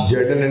 लेकिन आप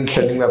जनरल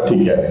अंडरस्टैंडिंग में आप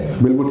ठीक कह रहे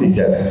हैं, बिल्कुल ठीक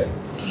कह रहे हैं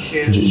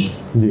जी।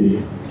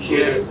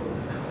 शेयर्स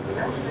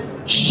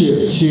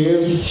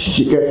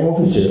कौन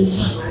से शेयर्स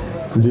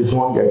जी,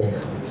 कौन कहते हैं?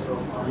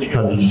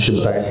 हाँ जी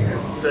बताएं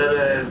सर।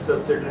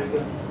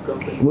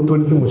 वो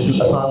थोड़ी सी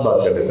मुश्किल, आसान बात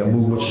कर देते हैं,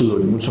 वो मुश्किल हो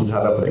रही है, मुझे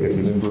समझाना पड़ेगा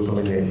चीज़ें को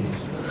समझ नहीं।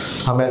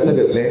 हम ऐसा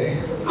करते हैं,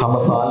 हम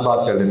आसान बात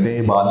कर लेते हैं,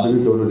 ये बात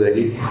भी कवर हो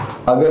जाएगी।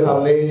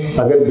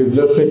 अगर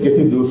बिजनेस से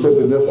किसी दूसरे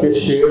बिजनेस के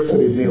शेयर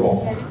खरीदने हों,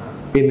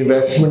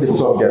 इन्वेस्टमेंट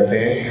इसको हम कहते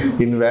हैं।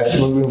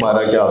 इन्वेस्टमेंट भी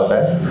हमारा क्या होता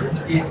है,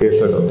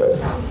 एसेट होता है।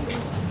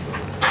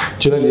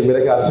 चलो जी,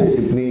 मेरे ख्याल से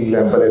इतनी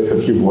एग्जाम्पल एसेट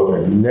की बहुत है।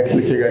 नेक्स्ट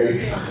लिखिएगा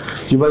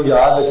कि भाई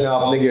याद रखना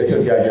आपने कि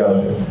एसेट क्या क्या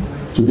होते हैं,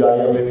 क्योंकि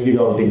आगे हमने इनकी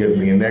काउंटिंग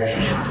करनी है। नेक्स्ट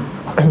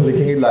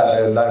लिखेंगे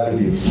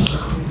लायबिलिटीज।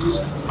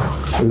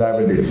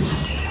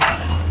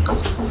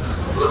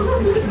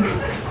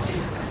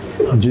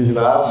 जी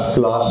जनाब,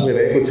 क्लास में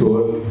रहे, कुछ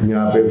और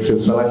यहाँ पे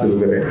सिलसिला शुरू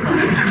करें,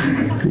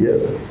 ठीक है,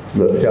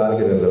 बस ख्याल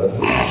करें जरा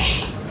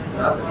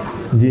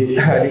जी।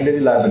 हेडिंग है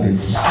जी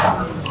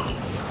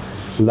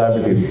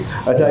लायबिलिटीज।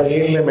 अच्छा,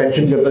 ये मैं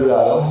मेंशन करता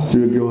जा रहा हूँ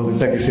क्योंकि हो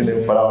सकता है किसी ने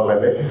पढ़ा हो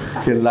पहले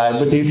कि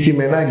लायबिलिटीज की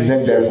मैं ना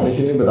एग्जैक्ट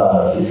डेफिनेशन नहीं बता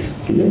रहा थी,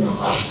 ठीक है।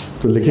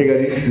 तो लिखेगा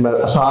जी, मैं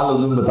आसान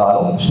उर्दू में बता रहा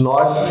हूँ, इट्स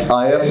नॉट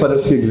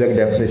IFRS की एग्जैक्ट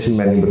डेफिनेशन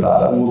मैं नहीं बता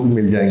रहा, वो भी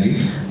मिल जाएंगी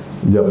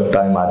जब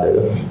टाइम आ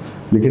जाएगा।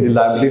 लेकिन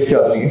लायबिलिटीज क्या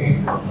होती है,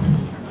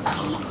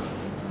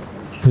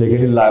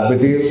 लेकिन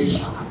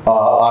liabilities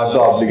are the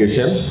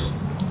obligation,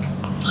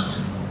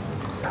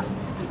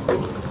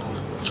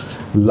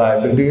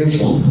 liabilities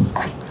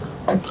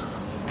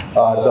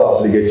are the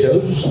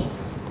obligations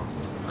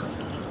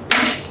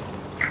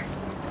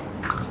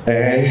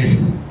and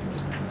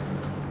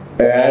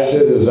as a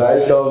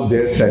result of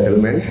their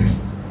settlement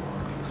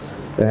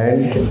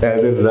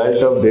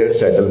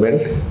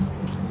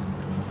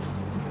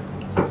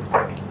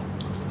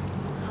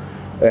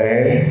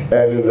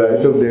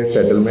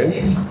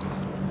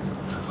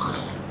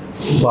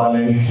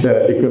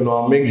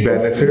economic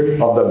benefits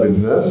of the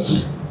business,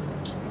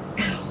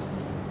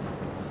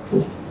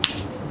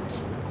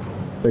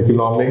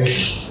 economic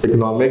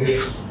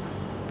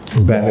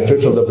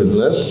benefits of the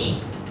business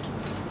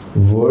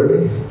would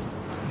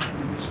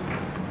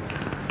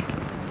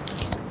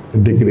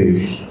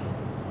decrease,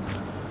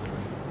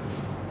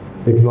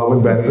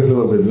 economic benefit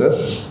of business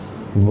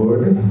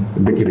would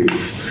decrease.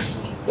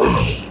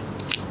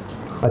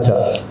 अच्छा,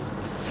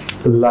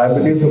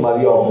 liabilities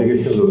हमारी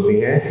obligation होती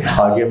हैं।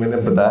 आगे मैंने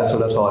बताया,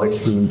 थोड़ा सा और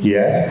एक्सप्लेन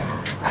किया है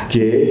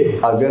कि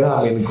अगर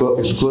हम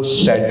इसको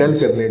सेटल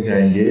करने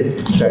जाएंगे,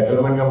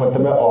 सेटलमेंट का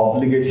मतलब है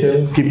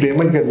ऑब्लिगेशन की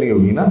पेमेंट करनी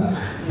होगी ना।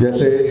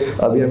 जैसे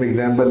अभी हम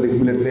एग्जांपल लिख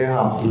लेते हैं,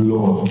 हम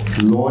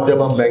लोन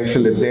जब हम बैंक से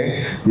लेते हैं,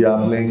 या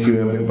आपने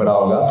QM में पढ़ा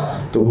होगा,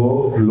 तो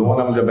वो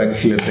लोन हम जब बैंक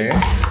से लेते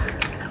हैं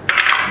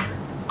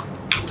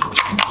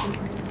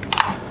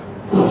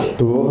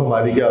तो वो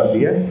हमारी क्या होती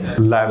है,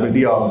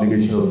 लायबिलिटी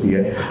ऑब्लिगेशन होती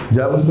है।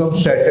 जब उसको हम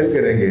सेटल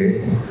करेंगे,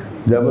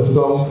 जब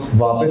उसको हम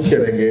वापस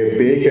करेंगे,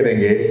 पे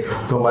करेंगे,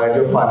 तो हमारे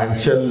जो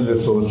फाइनेंशियल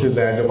रिसोर्सेज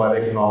हैं, जो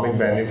हमारे इकोनॉमिक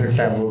बेनिफिट्स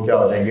हैं, वो क्या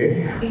हो जाएंगे,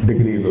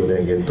 डिक्रीज हो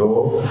जाएंगे। तो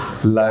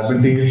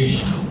लायबिलिटीज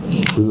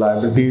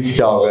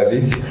क्या होगा जी,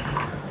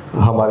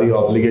 हमारी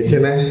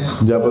ऑब्लिगेशन है,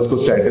 जब उसको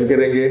सेटल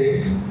करेंगे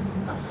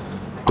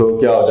तो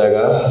क्या हो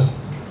जाएगा,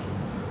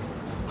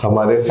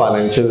 हमारे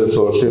फाइनेंशियल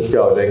रिसोर्सेज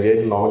क्या हो जाएंगे,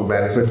 इकोनॉमिक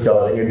बेनिफिट क्या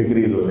हो जाएंगे,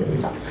 डिक्रीज हो जाएंगे।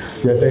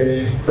 जैसे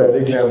पहले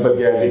एग्जांपल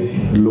क्या है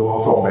जी, लोन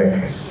फ्रॉम बैंक,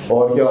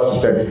 और क्या हो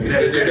सकता है,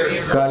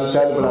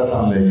 कल बड़ा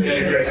हमने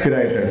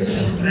क्रेडिटर्स,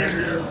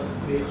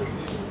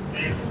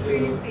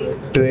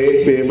 ट्रेड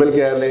पेबल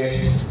कह लें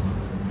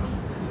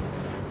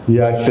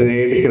या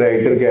ट्रेड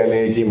क्रेडिटर कह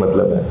लें, की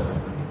मतलब है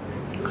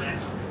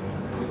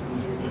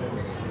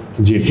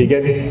जी, ठीक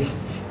है जी।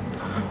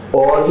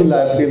 और भी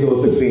लायबिलिटीज हो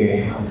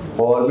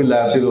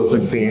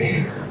सकती हैं,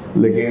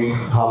 लेकिन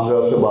हम जब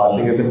आपसे बात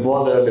नहीं करते,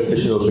 बहुत ज़्यादा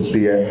डिस्कशन हो सकती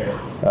है,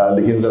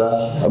 लेकिन ज़रा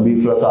अभी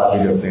थोड़ा सा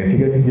आगे चलते हैं,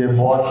 ठीक है। ये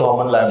बहुत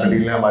कॉमन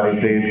लायबिलिटीज हैं हमारी,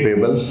 ट्रेड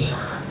पेबल्स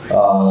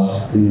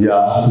या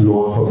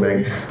लोन फॉर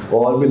बैंक,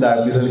 और भी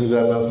लायबिलिटीज हैं, लेकिन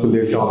मैं उसको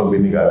लेट ऑन अभी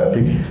नहीं कर रहा,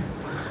 ठीक है।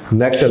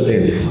 नेक्स्ट चलते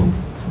हैं जी,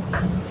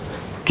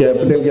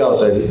 कैपिटल क्या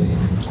होता है जी,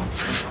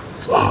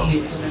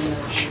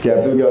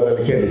 कैपिटल क्या होता है,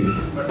 लिखिए जी,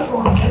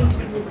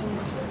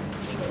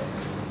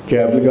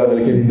 कैपिटल क्या होता है,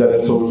 लिखिए जी, the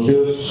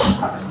resources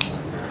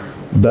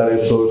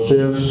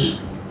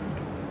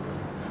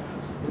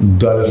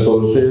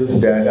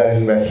that are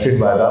invested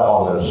by the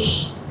owners,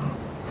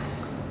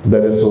 the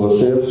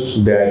resources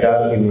that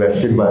are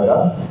invested by the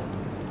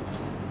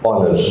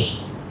owners,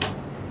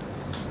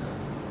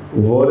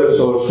 वो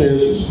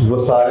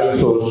सारे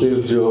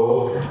रिसोर्सेज जो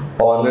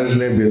ऑनर्स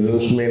ने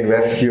बिजनेस में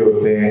इन्वेस्ट किए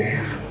होते हैं,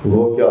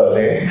 वो क्या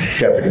होते हैं,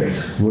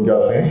 कैपिटल। वो क्या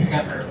होते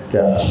हैं,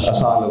 क्या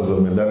आसान लफ्ज़ों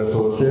में, the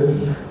resources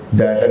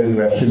that are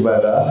invested by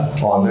the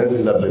honours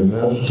in the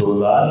business,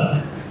 those are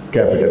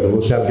capital.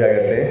 उसे हम क्या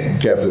कहते हैं,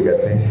 कैपिटल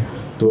कहते हैं।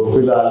 तो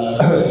फिलहाल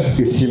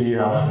इसके लिए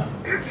हम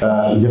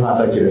यहाँ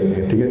तक रहते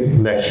हैं, ठीक है।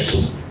 नेक्स्ट,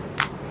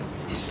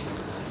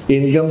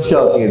 इनकम्स क्या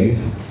होती हैं जी,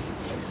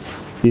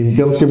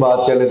 इनकम्स की बात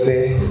कर लेते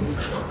हैं,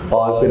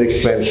 और फिर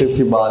एक्सपेंसेस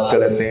की बात कर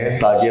लेते हैं,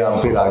 ताकि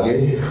हम फिर आगे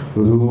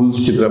रूल्स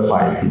की तरफ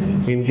आए।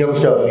 इनकम्स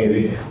क्या होती हैं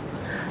जी,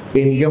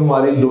 इनकम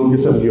हमारी दो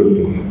किस्म की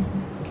होती है।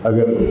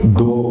 अगर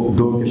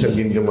दो किस्म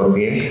की इनकम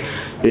होती है,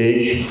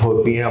 एक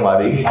होती है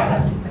हमारी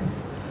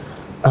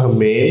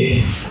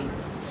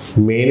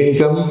मेन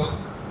इनकम,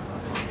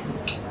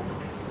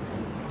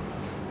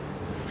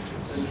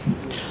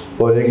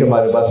 और एक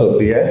हमारे पास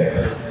होती है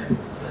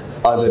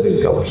अदर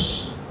इनकम्स।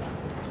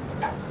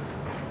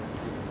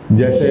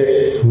 जैसे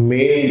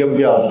मेन इनकम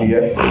क्या होती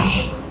है,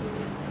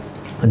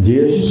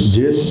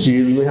 जिस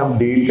चीज में हम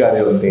डील कर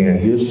रहे होते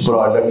हैं, जिस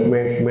प्रोडक्ट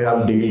में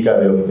हम डील कर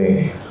रहे होते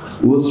हैं,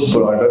 उस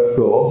प्रोडक्ट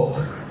को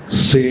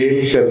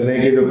सेल करने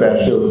के जो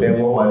पैसे होते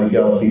हैं, वो हमारी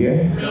क्या होती है,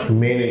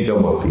 मेन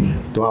इनकम होती है।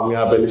 तो हम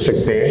यहाँ पे लिख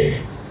सकते हैं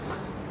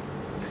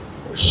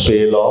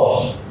सेल ऑफ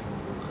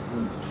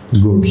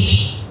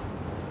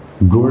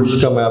गुड्स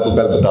का मैं आपको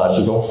कल बता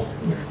चुका हूँ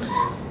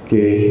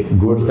कि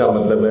गुड्स का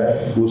मतलब है,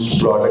 उस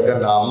प्रोडक्ट का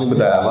नाम नहीं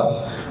बताया हुआ,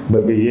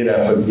 बल्कि ये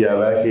रेफर किया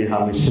हुआ है कि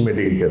हम इसमें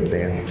डील करते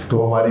हैं।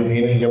 तो हमारी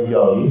मेन इनकम क्या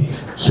होगी,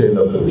 cell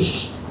of goods.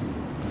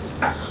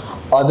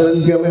 Other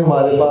income में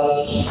हमारे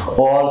पास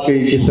और कई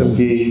किस्म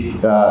की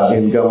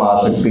इनकम आ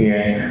सकती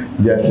हैं।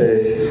 जैसे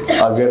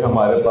अगर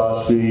हमारे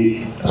पास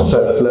कोई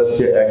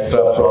सरप्लस या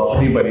एक्स्ट्रा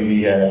प्रॉपर्टी बनी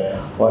हुई है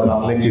और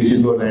हमने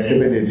किसी को रेंट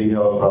पे दे दी है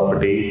वो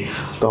प्रॉपर्टी,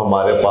 तो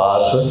हमारे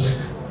पास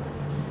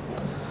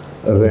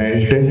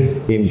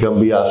रेंट इनकम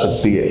भी आ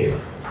सकती है,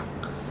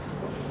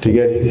 ठीक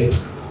है जी।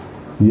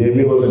 ये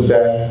भी हो सकता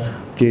है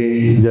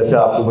कि जैसे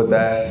आपको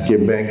बताया कि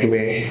बैंक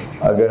में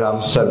अगर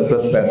हम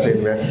सरप्लस पैसे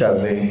इन्वेस्ट कर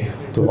दें,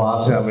 तो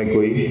वहाँ से हमें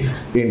कोई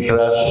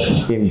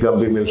इंटरेस्ट इनकम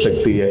भी मिल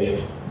सकती है,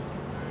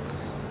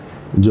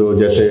 जो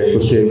जैसे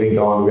कुछ सेविंग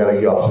अकाउंट वगैरह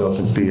की ऑप्शन हो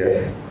सकती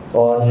है।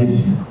 और जी,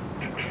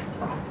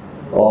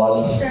 और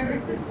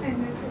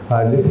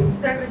हाँ जी,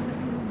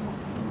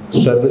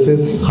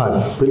 सर्विसेज, हाँ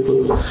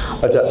बिल्कुल।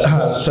 अच्छा,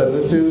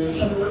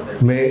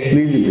 सर्विसेज में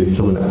प्लीज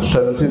सुनना,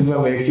 सर्विसेज में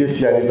हम एक चीज़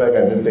क्लैरिफाई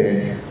कर देते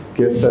हैं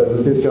कि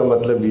सर्विसेज का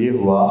मतलब ये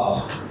हुआ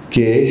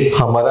कि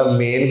हमारा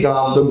मेन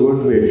काम तो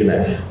गुड्स बेचना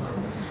है,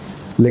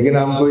 लेकिन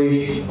हम कोई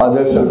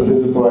अदर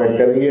सर्विसेज प्रोवाइड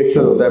करेंगे।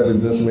 अक्सर होता है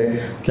बिजनेस में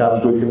कि हम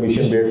कोई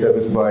कमीशन बेस्ड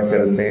सर्विस प्रोवाइड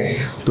करते हैं,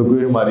 तो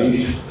कोई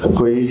हमारी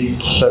कोई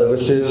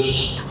सर्विसेज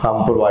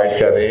हम प्रोवाइड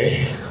कर रहे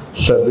हैं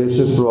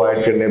सर्विसेज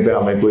प्रोवाइड करने पे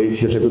हमें कोई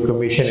जैसे कोई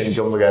कमीशन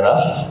इनकम वगैरह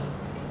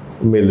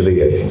मिल रही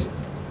है जी,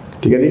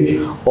 ठीक है जी।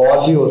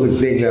 और भी हो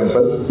सकती है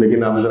एग्जांपल,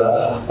 लेकिन हम जरा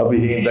अभी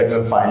यहीं तक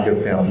कन्फाइन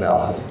करते हैं अपने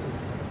आप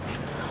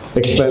को।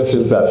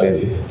 एक्सपेंसेस पे आते हैं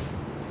जी।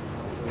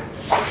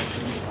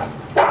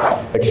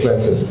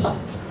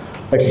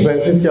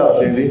 एक्सपेंसेस क्या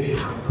होते हैं जी?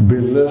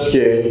 बिजनेस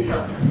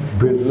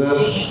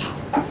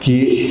की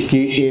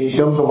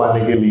इनकम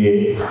कमाने के लिए,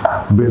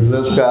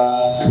 बिजनेस का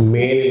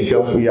मेन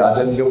इनकम या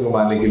अदर इनकम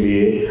कमाने के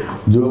लिए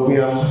जो भी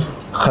हम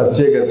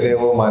खर्चे करते हैं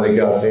वो हमारे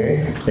क्या होते हैं?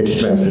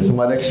 एक्सपेंसेस।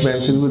 हमारे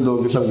एक्सपेंसेस भी दो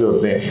किस्म के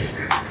होते हैं।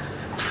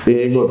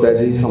 एक होता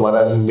है जी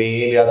हमारा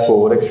मेन या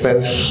कोर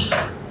एक्सपेंस,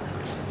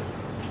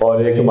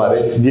 और एक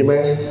हमारे जी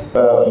मैं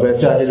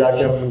वैसे आगे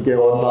जाके हम उनके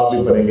और नाम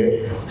भी पढ़ेंगे,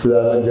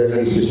 फिलहाल मैं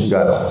जनरल डिस्कशन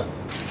कर रहा हूँ।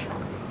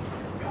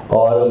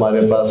 और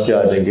हमारे पास क्या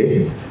आ जाएंगे?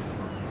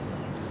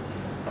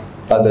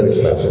 Other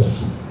expenses.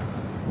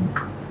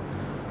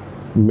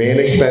 मेन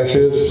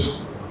एक्सपेंसेस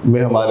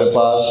में हमारे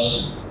पास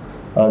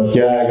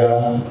क्या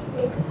आएगा?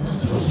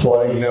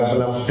 फॉर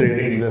एग्जांपल हम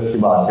ट्रेडिंग बिजनेस की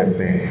बात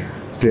करते हैं।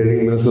 ट्रेडिंग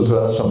बिजनेस को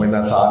थोड़ा सा समझना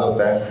आसान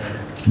होता है।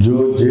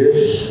 जो जिस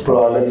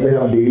प्रोडक्ट में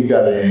हम डील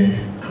कर रहे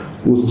हैं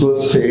उसको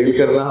सेल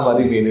करना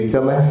हमारी मेन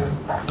इनकम है,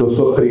 तो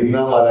उसको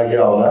खरीदना हमारा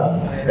क्या होगा?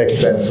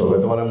 एक्सपेंस होगा।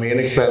 तो हमारा मेन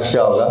एक्सपेंस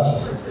क्या होगा?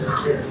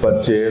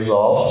 Purchase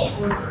of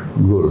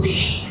goods.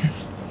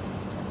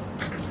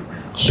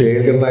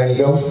 सेल करना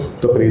इनकम,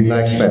 तो खरीदना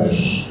एक्सपेंस।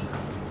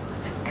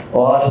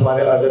 और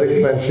हमारे अदर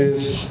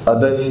एक्सपेंसेस,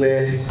 अदर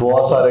में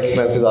बहुत सारे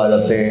एक्सपेंसेस आ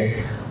जाते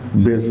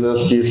हैं।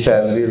 बिजनेस की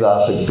सैलरीज आ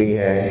सकती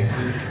हैं,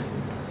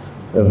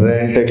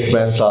 रेंट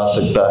एक्सपेंस आ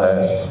सकता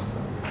है,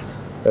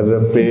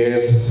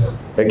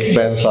 रिपेयर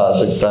एक्सपेंस आ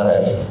सकता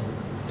है,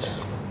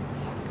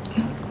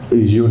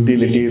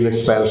 यूटिलिटीज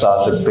एक्सपेंस आ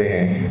सकते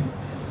हैं।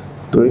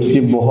 तो इसकी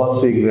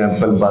बहुत सी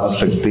एग्जांपल बन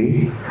सकती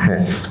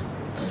हैं।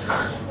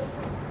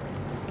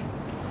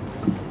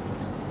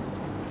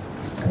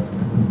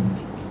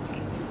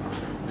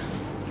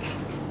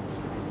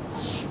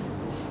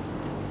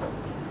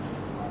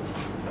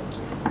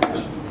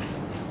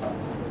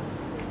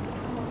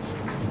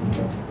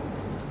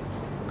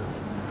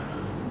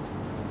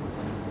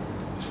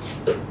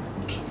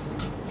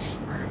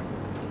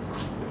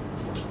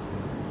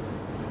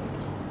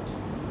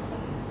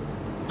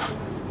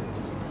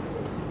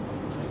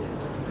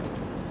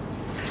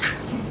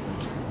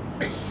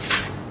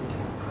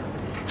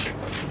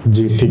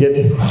 जी ठीक है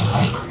जी,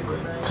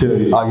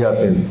 चलिए आगे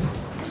आते हैं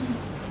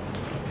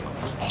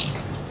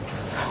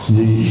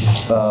जी।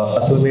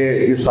 असल में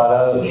ये सारा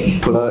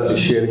थोड़ा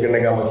शेयर करने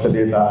का मकसद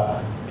ये था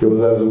कि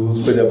उधर रूल्स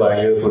पे जब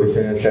आएंगे तो थोड़ी सी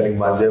अंडरस्टैंडिंग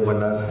बन जाए,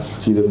 वरना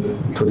चीज़ें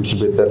थोड़ी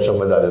सी बेहतर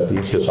समझ आ जाती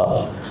है इसके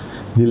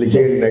साथ। जी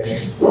लिखिए नेक्स्ट।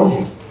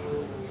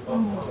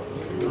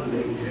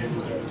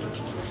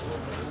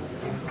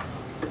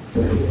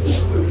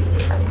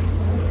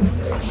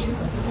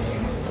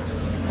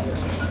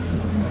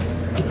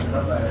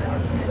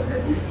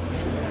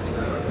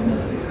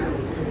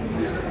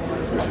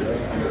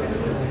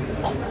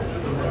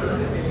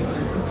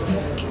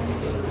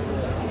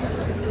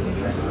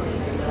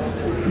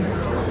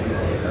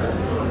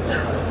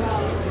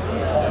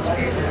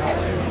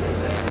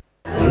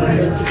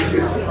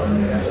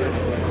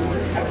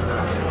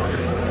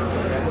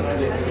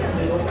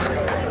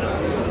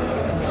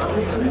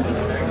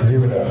 जी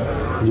बेटा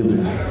जी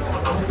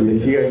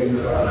लिखिए।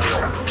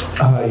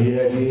 हाँ ये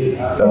है कि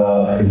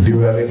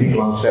ड्यूअलिटी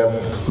कॉन्सेप्ट,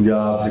 या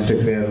आप लिख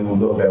सकते हैं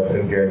रूल ऑफ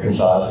𝗵𝗵𝗃 के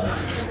साथ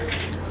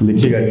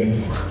लिखिएगा जी।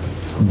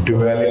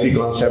 ड्यूअलिटी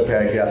कॉन्सेप्ट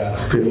है क्या?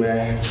 फिर मैं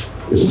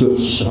इसको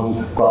हम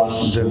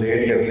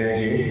जनरेट करते हैं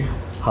कि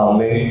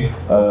हमने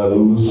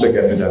रूल्स पे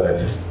कैसे जाना है।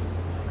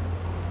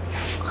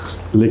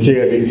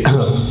 लिखिएगा जी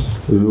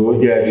रूल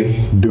क्या है जी?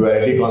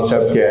 ड्यूअलिटी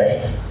कॉन्सेप्ट क्या है?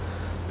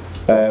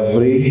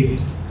 Every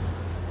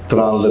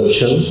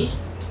transaction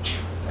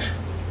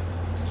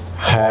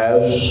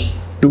has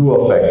two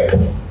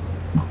effects.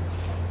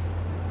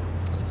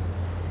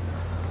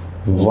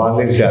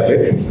 One is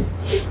debit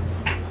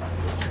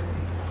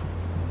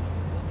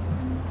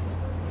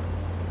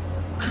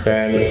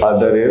and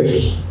other is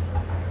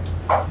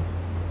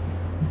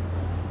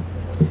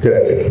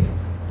credit.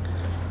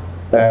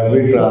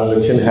 Every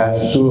transaction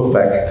has two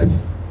effects.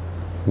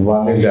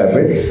 One is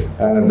debit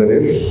and other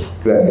is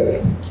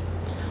credit.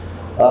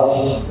 अब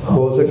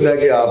हो सकता है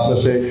कि आप में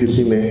से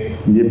किसी ने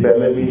ये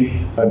पहले भी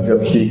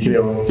जब सीख रहे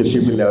हो किसी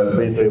भी लेवल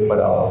पे तो ये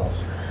पढ़ा हो,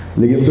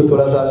 लेकिन इसको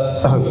थोड़ा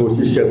सा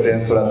कोशिश करते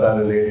हैं थोड़ा सा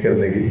रिलेट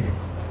करने की।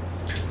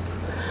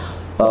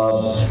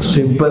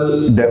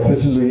 सिंपल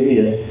डेफिनेशन तो यही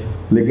है,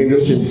 लेकिन जो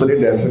सिंपल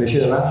डेफिनेशन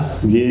है ना,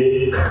 ये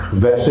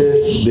वैसे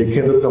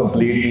देखें तो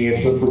कंप्लीट नहीं है,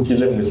 इसमें कुछ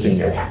चीज़ें मिसिंग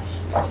है।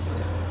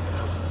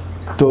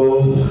 तो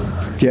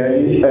क्या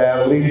जी?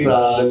 Every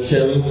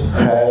transaction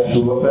has to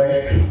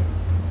effect.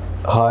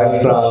 Her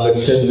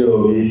transaction जो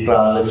होगी,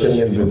 ट्रांजैक्शन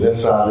में बिजनेस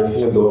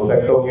ट्रांजैक्शन में दो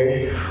इफेक्ट होंगे,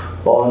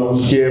 और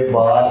उसके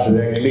बाद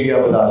डायरेक्टली क्या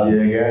बता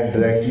दिया गया है?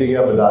 डायरेक्टली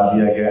क्या बता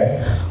दिया गया है?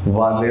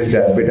 One is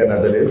debit and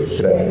other is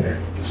credit.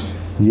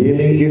 ये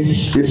नहीं,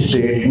 इस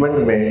स्टेटमेंट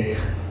में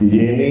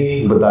ये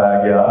नहीं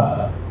बताया गया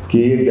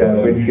कि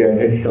डेबिट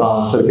क्रेडिट का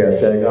आंसर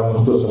कैसे आएगा, हम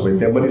उसको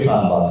समझते हैं, बड़ी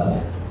आसान बात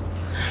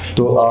है।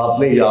 तो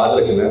आपने याद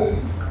रखना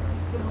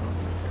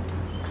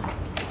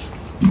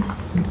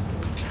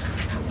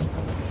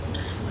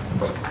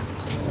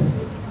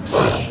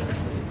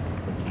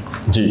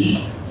जी,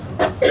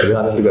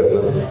 ध्यान करना,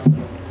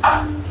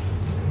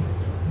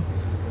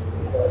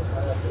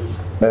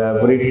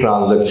 every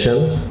transaction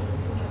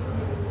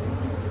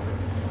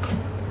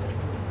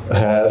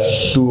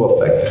has to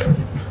affect.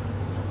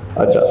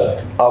 अच्छा,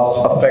 अब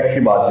अफेक्ट की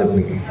बात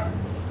करनी है।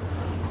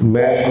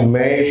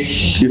 मैं इस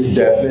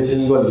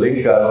डेफिनेशन को लिंक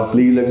कर रहा हूँ,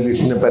 प्लीज अगर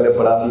किसी ने पहले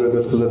पढ़ा भी हो तो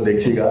उसको तो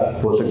देखिएगा,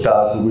 हो सकता है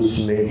आपको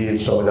कुछ नई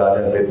चीज समझ आ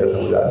जाए, बेहतर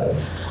समझ आ जाए।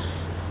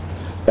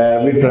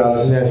 Every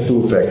transaction has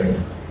to affect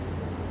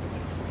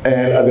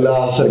and अगला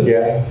आंसर क्या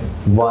है,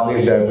 one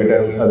is debit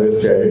and other is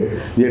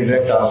credit. ये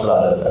डायरेक्ट आंसर आ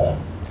जाता है।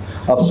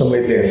 अब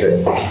समझते हैं इसे।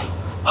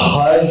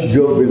 हर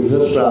जो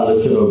बिजनेस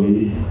ट्रांजैक्शन होगी,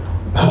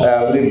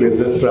 every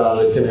business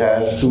transaction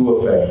has to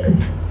affect.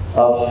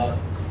 अब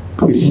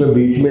इसमें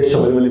बीच में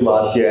समझने वाली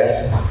बात क्या है,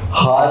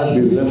 हर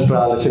बिजनेस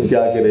ट्रांजैक्शन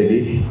क्या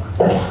करेगी,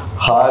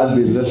 हर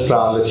बिजनेस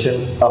ट्रांजैक्शन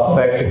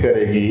अफेक्ट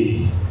करेगी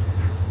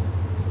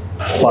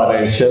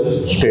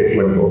फाइनेंशियल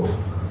स्टेटमेंट को।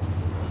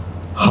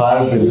 हर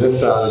बिजनेस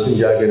ट्रांजैक्शन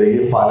क्या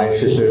करेगी,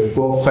 फाइनेंशियल स्टेटमेंट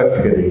को अफेक्ट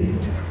करेगी।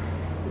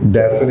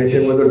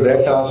 डेफिनेशन में तो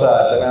डायरेक्ट आंसर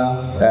आता है ना,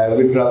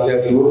 एवरी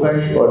ट्रांजैक्शन टू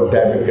अफेक्ट और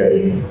डेबिट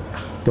करेगी।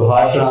 तो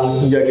हर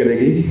ट्रांजैक्शन क्या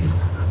करेगी,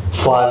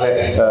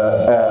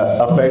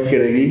 अफेक्ट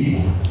करेगी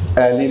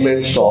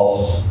एलिमेंट्स ऑफ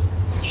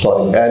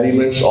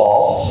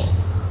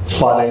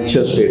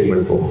फाइनेंशियल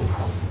स्टेटमेंट को।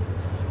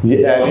 ये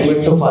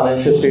एलिमेंट्स ऑफ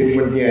फाइनेंशियल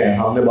स्टेटमेंट क्या है,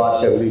 हमने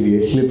बात कर ली है,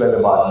 इसलिए पहले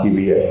बात की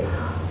भी है।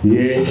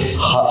 ये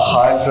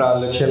हर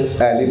transaction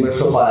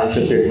elements of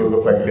financial statement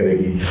को अफेक्ट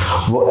करेगी।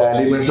 वो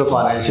एलिमेंट्स ऑफ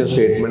फाइनेंशियल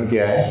स्टेटमेंट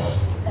क्या है,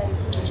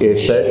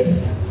 asset,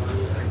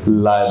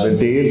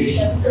 liabilities,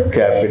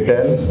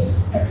 capital,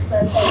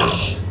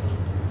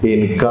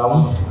 income,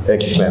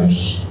 expense.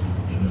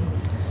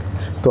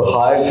 तो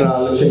हर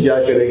ट्रांजैक्शन क्या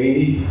करेगी,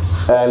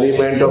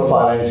 एलिमेंट ऑफ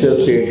फाइनेंशियल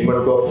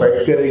स्टेटमेंट को अफेक्ट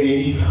करेगी,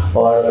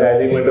 और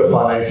एलिमेंट ऑफ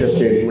फाइनेंशियल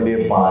स्टेटमेंट ये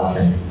 5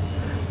 हैं।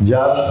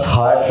 जब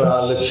हर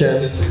ट्रांजैक्शन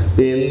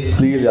इन,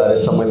 प्लीज यार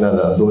समझना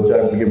था,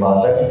 2-4 मिनट की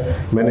बात है,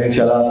 मैंने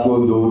इंशाल्लाह आपको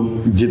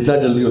जितना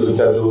जल्दी हो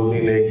सकता है 2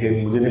 दिन 1 दिन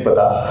मुझे नहीं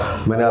पता,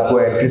 मैंने आपको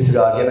एंट्री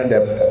सिखा के ना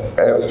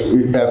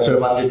फ़िर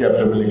के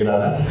चैप्टर में लेकर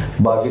आना है,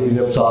 बाकी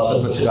चीज़ें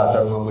साथ में सिखाता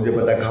रहूँगा। मुझे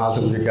पता है कहाँ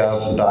से मुझे क्या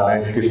बताना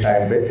है किस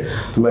टाइम पे,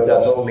 तो मैं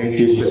चाहता हूँ नई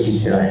चीज़ पे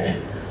सीखने आए।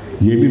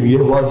 ये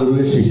बहुत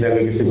ज़रूरी सीखना है,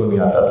 अगर किसी को नहीं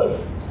आता तो।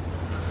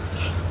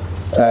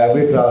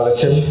 एवरी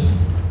ट्रांजैक्शन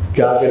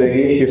क्या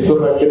करेगी, किसको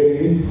अफेक्ट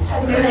करेगी,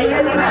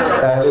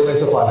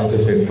 एलिमेंट्स ऑफ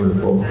फाइनेंशियल स्टेटमेंट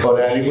को। और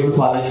एलिमेंट ऑफ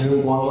फाइनेंशियल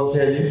स्टेटमेंट कौन से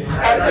हैं जी,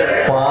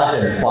 5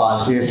 हैं,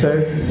 5 asset,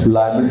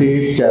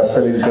 liabilities,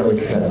 capital, income,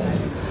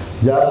 expense.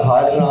 जब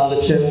हर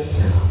ट्रांजैक्शन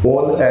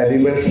उन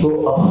एलिमेंट्स को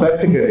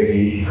अफेक्ट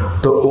करेगी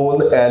तो उन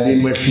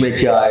एलिमेंट्स में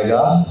क्या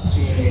आएगा,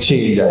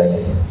 चेंज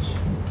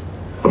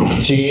आएगा।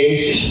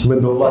 चेंज में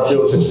 2 बातें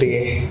हो सकती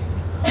हैं,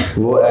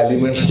 वो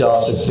एलिमेंट्स क्या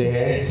हो सकते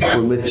हैं,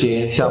 उनमें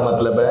चेंज का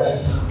मतलब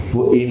है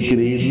वो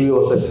इंक्रीज भी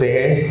हो सकते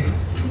हैं,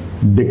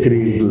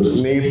 डिक्रीज भी हो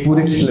सकते हैं।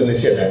 पूरी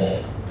एक्सप्लेनेशन है।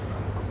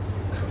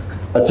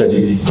 अच्छा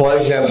जी, फॉर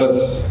एग्जांपल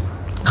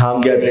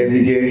हम कहते हैं जी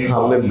कि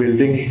हमने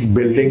बिल्डिंग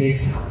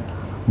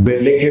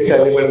किस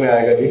एलिमेंट में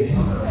आएगा जी,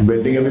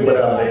 बिल्डिंग अभी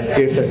पढ़ा हमने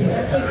कैसे,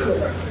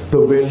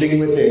 तो बिल्डिंग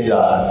में चेंज आ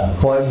रहा है।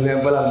 फॉर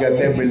एग्जांपल हम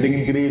कहते हैं बिल्डिंग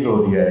इंक्रीज हो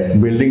रही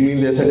है, बिल्डिंग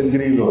मीन्स एसेट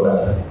इंक्रीज हो रहा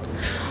है।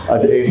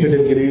 अच्छा, एसेट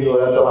इंक्रीज हो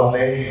रहा है तो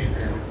हमने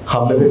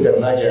फिर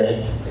करना क्या है,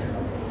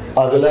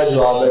 अगला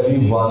जवाब है कि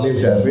one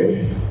is debit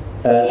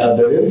and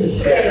other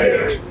is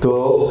credit. तो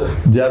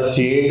जब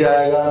चेंज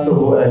आएगा तो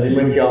वो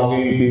एलिमेंट क्या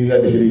होंगे, इंक्रीज या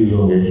डिक्रीज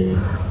होंगे।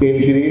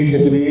 इंक्रीज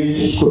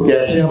डिक्रीज को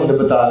कैसे हमने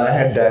बताना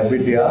है,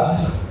 डेबिट या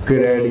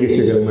क्रेडिट की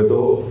शक्ल में। तो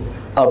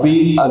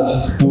अभी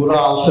पूरा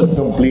आंसर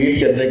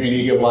कंप्लीट करने के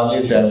लिए कि one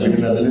is debit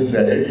and other is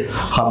credit,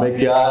 हमें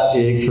क्या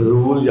एक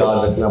रूल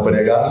याद रखना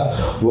पड़ेगा।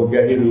 वो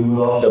क्या है,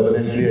 रूल ऑफ डबल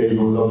एंट्री या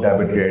रूल ऑफ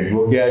डेबिट क्रेडिट।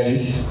 वो क्या है जी,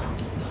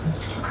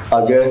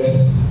 अगर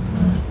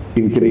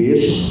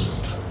increase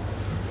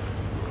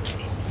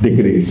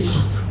decrease,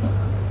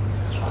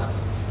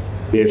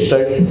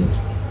 asset,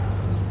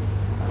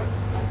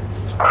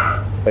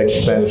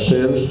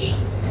 expenses,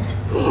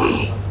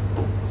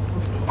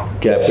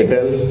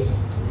 capital,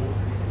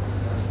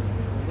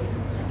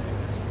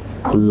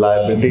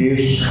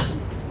 liabilities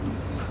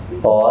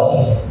और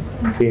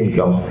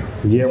इनकम,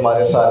 ये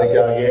हमारे सारे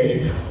क्या आ गए,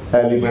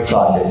 एलिमेंट्स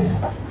आ गए।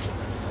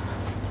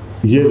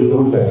 ये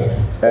रूल है।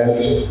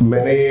 एंड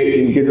मैंने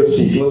इनके जो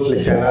सीक्वेंस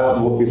लिखा है ना,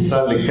 वो इस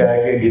तरह लिखा है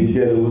कि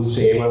जिनके रूल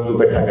सेम है उनको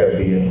इकट्ठा कर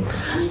दिए।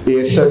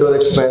 एसेट और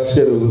एक्सपेंस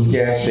के रूल्स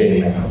क्या हैं,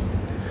 सेम है।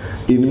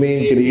 इनमें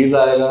इंक्रीज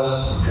आएगा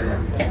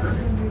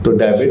तो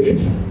डेबिट,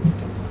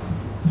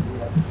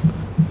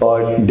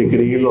 और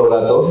डिक्रीज होगा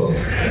तो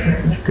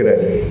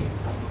credit.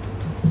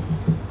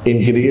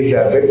 Increase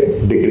debit,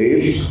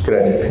 decrease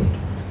credit.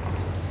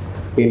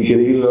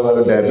 Increase होगा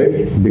तो डेबिट,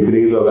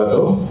 डिक्रीज होगा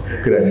तो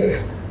क्रेडिट।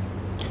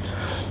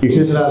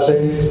 इसी तरह से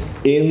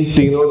इन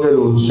तीनों के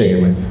रूल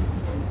सेम है।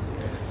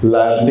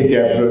 लायबिलिटी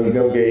कैपिटल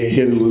इनकम के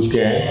इनके रूल्स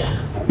क्या हैं,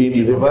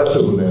 इन रिवर्स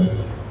रूल है।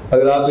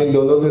 अगर आप इन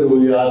दोनों के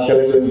रूल याद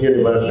करें तो इनके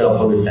रिवर्स से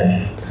आपको लिखना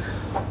है।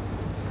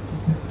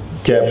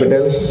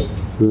 कैपिटल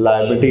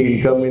लायबिलिटी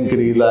इनकम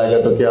इंक्रीज आएगा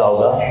तो क्या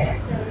होगा,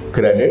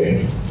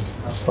 क्रेडिट,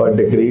 और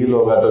डिक्रीज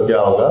होगा तो क्या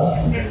होगा,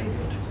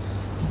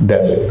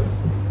 डेबिट।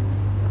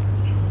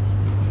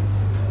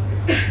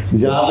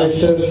 जहां पे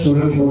सर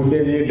स्टूडेंट पूछते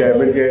हैं ये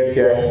डेबिट क्रेडिट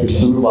क्या है, इस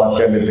पर बात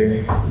कर लेते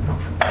हैं।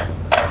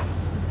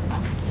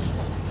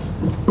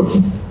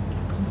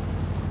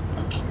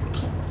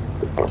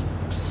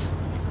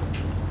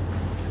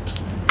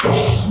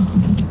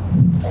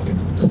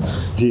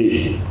 जी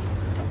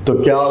तो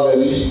क्या होगा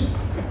जी,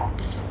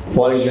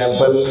 फॉर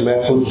एग्जाम्पल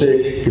मैं खुद से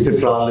किसी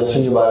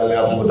ट्रांजैक्शन के बारे में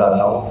आपको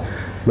बताता हूँ।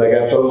 मैं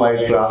कहता हूँ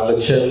हमारी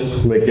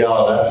ट्रांजैक्शन में क्या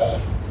हो रहा है,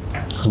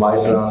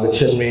 हमारी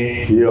ट्रांजैक्शन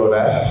में ये हो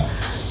रहा है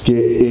कि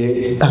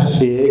एक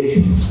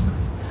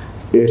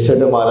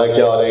एसेट हमारा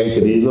क्या हो रहा है,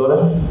 इंक्रीज हो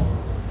रहा है,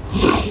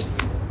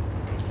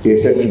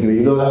 एसेट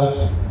इंक्रीज हो रहा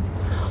है,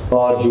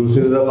 और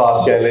दूसरी तरफ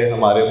आप कह लें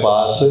हमारे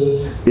पास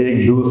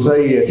एक दूसरा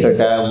ही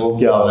एसेट है, वो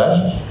क्या हो रहा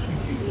है,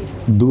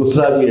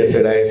 दूसरा भी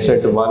एसेट है,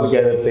 एसेट 1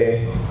 कह देते हैं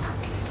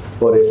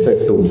और एसेट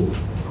 2,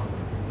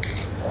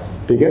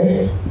 ठीक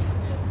है।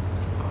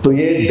 तो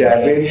ये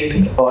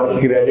डेबिट और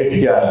क्रेडिट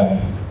क्या है,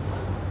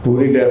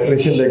 पूरी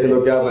डेफिनेशन देखें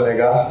तो क्या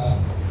बनेगा,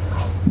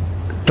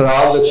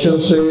 ट्रांजैक्शन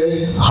से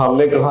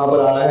हमने कहां पर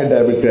आना है,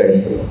 डेबिट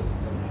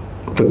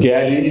क्रेडिट। तो क्या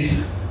है जी,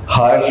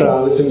 हर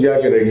ट्रांजैक्शन क्या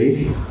करेगी,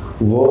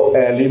 वो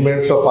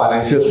एलिमेंट्स ऑफ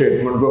फाइनेंशियल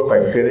स्टेटमेंट को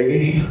अफेक्ट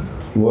करेगी।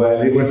 वो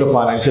एलिमेंट्स ऑफ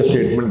फाइनेंशियल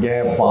स्टेटमेंट क्या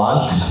है,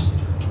 5।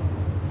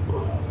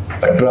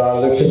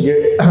 ट्रांजैक्शन के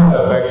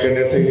अफेक्ट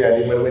करने से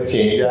एलिमेंट में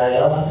चेंज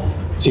आएगा,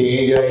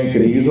 चेंज या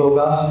इंक्रीज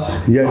होगा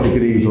या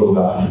डिक्रीज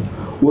होगा।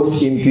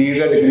 उस इंक्रीज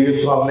या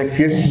डिक्रीज को हमने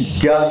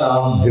क्या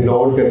नाम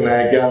डिनोट करना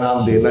है, क्या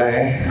नाम देना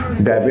है,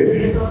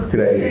 डेबिट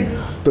क्रेडिट।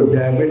 तो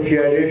डेबिट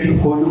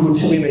क्रेडिट खुद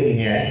कुछ भी नहीं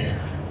है,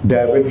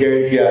 डेबिट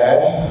क्रेडिट क्या है,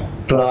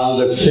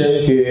 ट्रांजैक्शन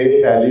के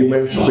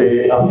एलिमेंट्स पे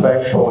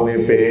अफेक्ट होने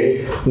पे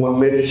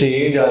उनमें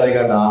चेंज आने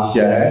का नाम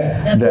क्या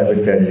है,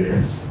 डेबिट क्रेडिट।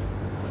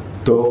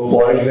 तो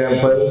फॉर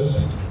एग्जांपल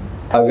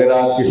अगर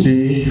आप किसी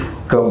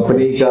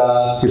कंपनी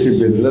का, किसी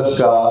बिजनेस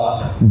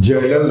का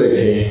जर्नल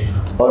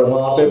देखें और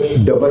वहाँ पे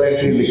डबल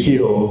एंट्री लिखी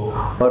हो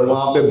और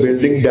वहाँ पे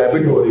बिल्डिंग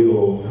डेबिट हो रही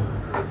हो,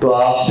 तो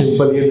आप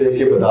सिंपल ये देख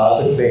के बता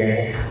सकते हैं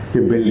कि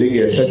बिल्डिंग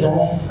एसेट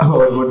है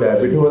और वो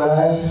डेबिट हो रहा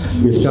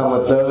है। इसका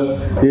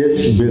मतलब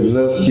इस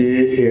बिजनेस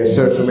के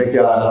एसेट्स में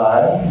क्या आ रहा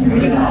है,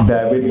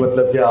 डेबिट,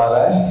 मतलब क्या आ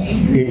रहा है,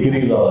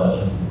 इंक्रीज हो रहा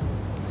है।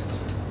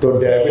 तो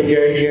डेबिट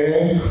क्रेडिट क्या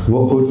है,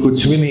 वो खुद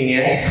कुछ भी नहीं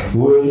है,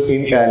 वो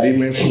इन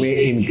एलिमेंट्स में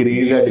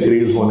इंक्रीज या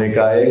डिक्रीज होने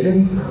का एक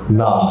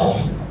नाम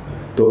है।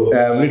 तो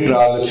every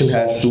transaction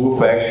has 2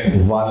 fact,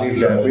 one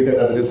is debit and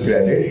other is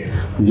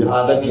credit.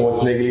 यहाँ तक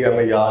पहुँचने के लिए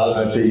हमें याद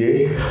होना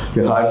चाहिए कि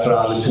हर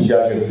ट्रांजैक्शन क्या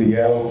करती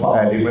है, वो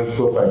एलिमेंट्स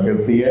को अफेक्ट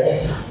करती है।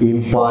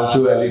 इन 5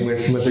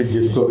 एलिमेंट्स में से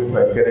जिसको भी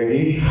अफेक्ट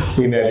करेगी,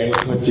 इन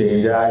एलिमेंट्स में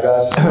चेंज आएगा।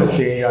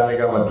 चेंज आने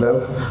का मतलब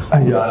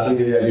या तो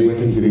ये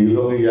एलिमेंट्स इंक्रीज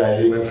होंगे या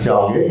एलिमेंट्स क्या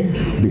होंगे,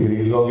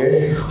 डिक्रीज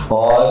होंगे।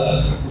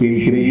 और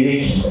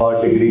इंक्रीज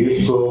और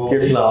डिक्रीज को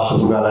किस नाम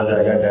से पुकारा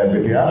जाएगा,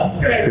 डेबिट या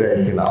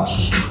क्रेडिट के नाम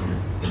से,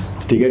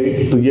 ठीक है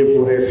जी। तो ये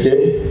पूरे इसके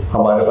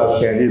हमारे पास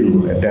क्या जी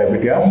रूल है,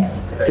 डेबिट या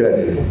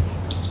क्रेडिट।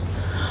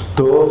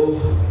 तो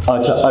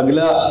अच्छा,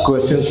 अगला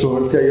क्वेश्चन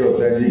स्टूडेंट्स का ये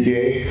होता है जी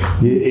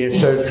कि ये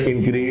एसेट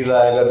इंक्रीज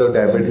आएगा तो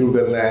डेबिट क्यों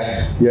करना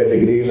है या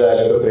डिक्रीज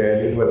आएगा तो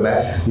क्रेडिट करना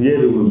है। ये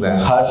रूल्स हैं,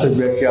 हर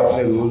सब्जेक्ट के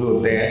अपने रूल्स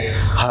होते हैं,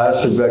 हर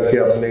सब्जेक्ट के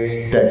अपने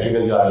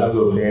टेक्निकल जार्गन्स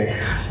होते हैं।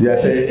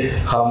 जैसे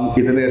हम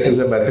इतने अर्से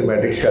से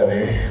मैथमेटिक्स कर रहे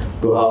हैं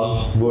तो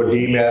हम वो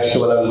डी मैथ्स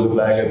वाला रूल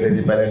अप्लाई करते हैं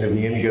जी, पहले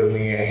डिवीजन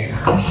करनी है,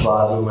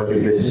 बाद में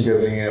मल्टीप्लिकेशन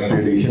करनी है, फिर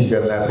एडिशन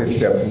करना है, फिर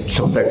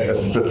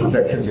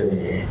सब्ट्रैक्शन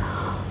करनी है,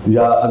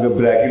 या अगर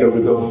ब्रैकेट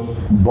होगी तो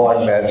बॉड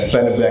मैथ्स,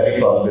 पहले ब्रैकेट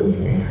सॉल्व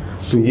करनी है।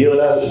 तो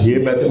ये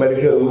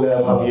मैथमेटिक्स का रूल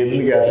है। हम ये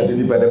नहीं कह सकते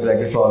जी पहले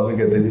ब्रैकेट सॉल्व नहीं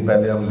करते जी,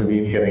 पहले हम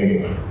डिवीजन करेंगे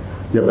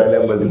या पहले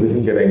हम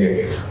मल्टीप्लिकेशन करेंगे।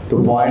 तो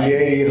पॉइंट ये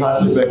है कि हर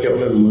सब्जेक्ट के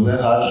अपने रूल है,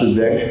 हर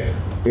सब्जेक्ट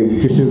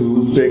किसी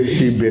रूल्स पे,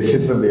 किसी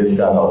बेसिस पे बेस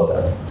करना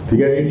होता है, ठीक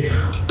है जी।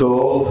 तो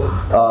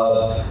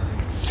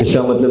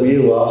इसका मतलब ये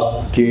हुआ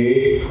कि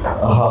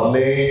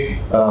हमने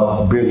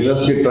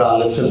बिजनेस के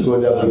ट्रांजैक्शन को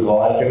जब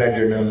रिकॉर्ड करना है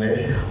जर्नल में,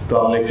 तो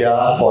हमने क्या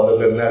फॉलो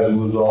करना है,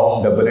 रूल्स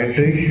ऑफ डबल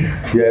एंट्री,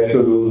 या इसको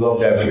rules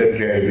of debit and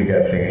credit भी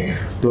कहते हैं।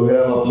 तो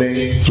अगर हम अपने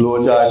फ्लो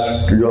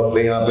चार्ट जो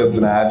हमने यहाँ पे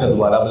बनाया था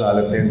दोबारा बना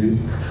लेते हैं जी।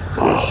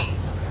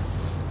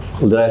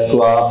 जरा इसको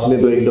आपने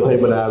तो एक दफ़ा ही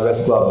बनाया होगा,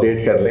 इसको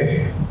अपडेट कर लें।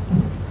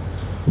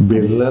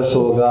 बिजनेस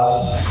होगा,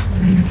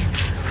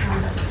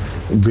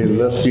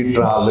 बिजनेस की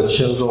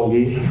ट्रांजैक्शंस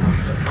होंगी,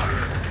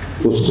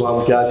 उसको हम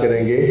क्या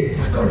करेंगे,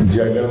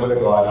 जर्नल में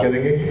रिकॉर्ड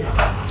करेंगे।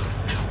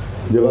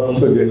 जब हम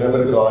उसको जर्नल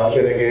में रिकॉर्ड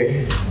करेंगे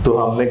तो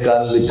हमने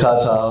कल लिखा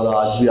था और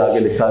आज भी आगे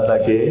लिखा था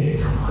कि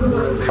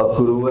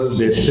अक्रूवल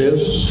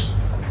बेसिस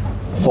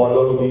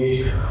फॉलो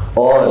होगी,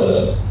 और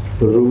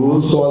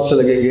रूल्स कौन से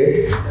लगेंगे,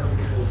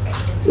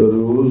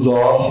 रूल्स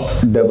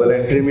ऑफ डबल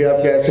एंट्री भी आप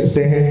कह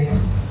सकते हैं,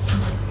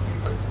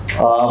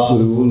 आप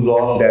rule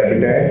of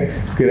debit and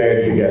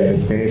credit भी कह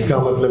सकते हैं। इसका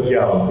मतलब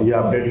क्या हुआ, ये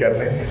अपडेट कर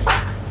लें।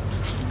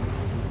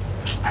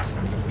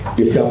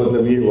 इसका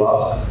मतलब ये हुआ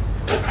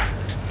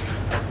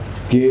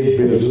कि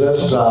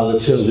बिजनेस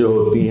ट्रांजैक्शन जो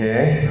होती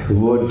हैं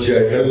वो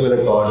जर्नल में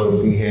रिकॉर्ड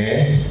होती हैं,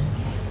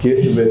 किस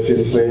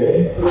बेसिस पे,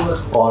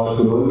 ऑन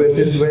अक्रूवल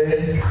बेसिस पे,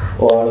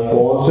 और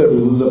कौन से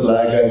रूल्स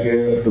अप्लाई करके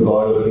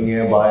रिकॉर्ड होती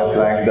हैं, by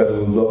applying the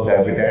rules of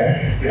debit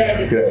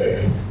and credit.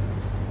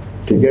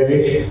 ठीक है जी।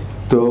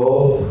 तो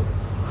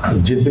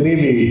जितनी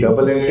भी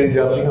डबल एंट्री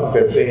जब भी हम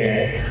करते हैं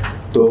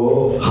तो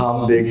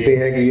हम देखते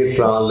हैं कि ये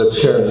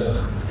ट्रांजैक्शन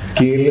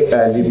किन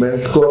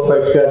एलिमेंट्स को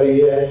अफेक्ट कर रही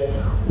है,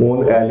 उन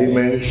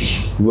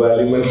वो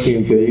एलिमेंट्स की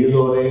इंक्रीज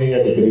हो रहे हैं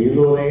या डिक्रीज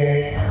हो रहे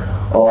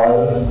हैं, और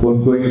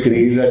उनको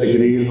इंक्रीज या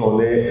डिक्रीज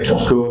होने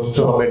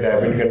को हमें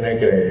डेबिट करना है,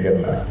 क्रेडिट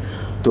करना है।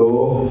 तो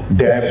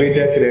डेबिट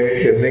या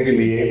क्रेडिट करने के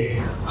लिए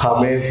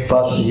हमें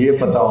बस ये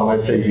पता होना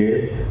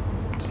चाहिए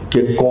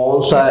कि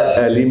कौन सा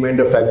एलिमेंट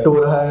अफेक्ट हो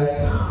रहा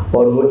है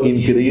और वो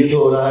इंक्रीज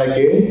हो रहा है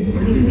कि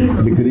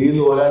डिक्रीज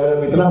हो रहा है। अगर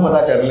हम इतना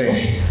पता कर लें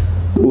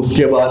तो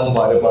उसके बाद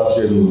हमारे पास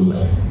ये रूल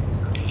है।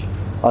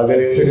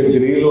 अगर ऐसे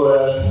डिक्रीज हो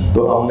रहा है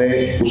तो हमने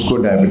उसको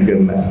डेबिट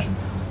करना है,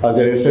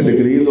 अगर ऐसे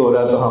डिक्रीज हो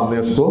रहा है तो हमने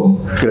उसको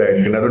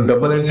क्रेडिट करना है। तो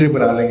डबल एंट्री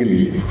बनाने के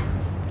लिए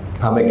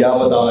हमें क्या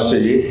पता होना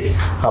चाहिए,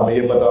 हमें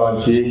ये पता होना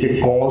चाहिए कि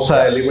कौन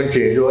सा एलिमेंट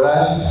चेंज हो रहा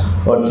है,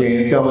 और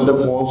चेंज का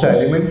मतलब कौन सा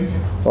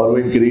एलिमेंट, और वो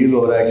इंक्रीज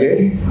हो रहा है कि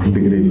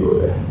डिक्रीज हो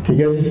रहा है। ठीक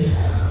है जी।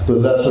 तो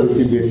ज़रा थोड़ी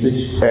सी बेसिक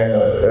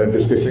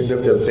डिस्कशन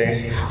जब चलते हैं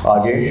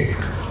आगे,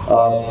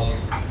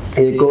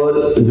 एक और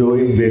जो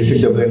इन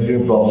बेसिक डबल एंट्री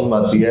में प्रॉब्लम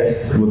आती है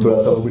वो थोड़ा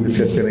सा वो भी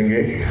डिस्कस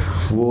करेंगे।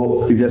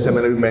 वो जैसे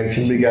मैंने भी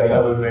मेंशन भी किया था,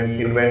 वो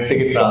इन्वेंट्री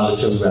के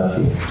ट्रांजैक्शन में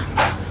आती है।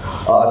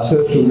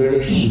 अक्सर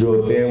स्टूडेंट्स जो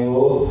होते हैं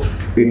वो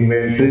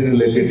इन्वेंट्री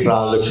रिलेटेड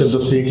ट्रांजैक्शन तो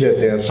सीख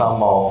लेते हैं,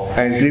 सामाओ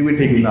एंट्री भी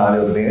ठीक बना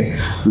रहे होते हैं,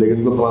 लेकिन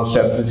उनको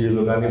कॉन्सेप्ट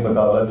चीज़ों का नहीं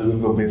पता होता, जो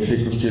उनको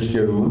बेसिक कुछ चीज़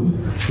के रूल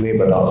नहीं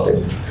पता होते।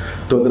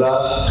 तो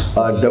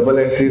ज़रा डबल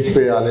एंट्रीज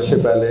पे आने से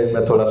पहले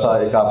मैं थोड़ा सा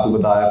एक आपको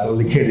बताया तो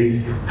लिखे जी,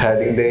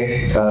 हेडिंग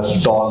दें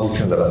स्टॉक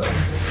लिखें, ज़रा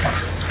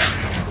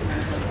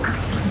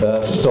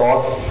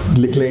स्टॉक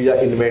लिख लें या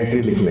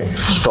इन्वेंट्री लिख लें।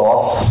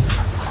 स्टॉक,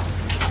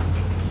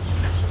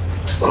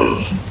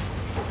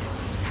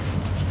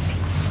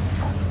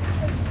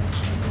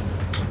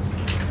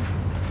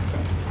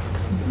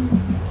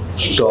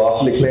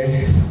 स्टॉक लिख लें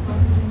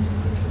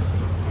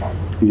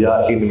या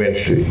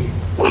इन्वेंट्री,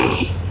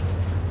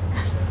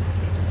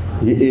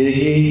 ये एक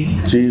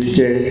ही चीज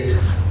के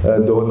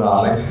दो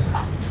नाम हैं।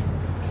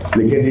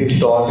 लिखें जी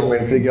स्टॉक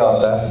इन्वेंट्री क्या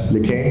होता है,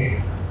 लिखें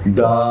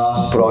the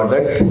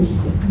product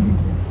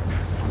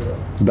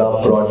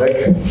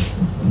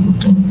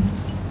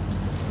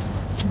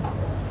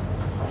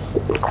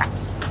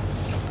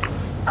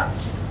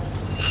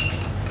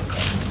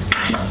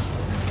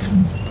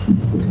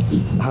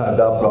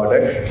the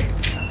product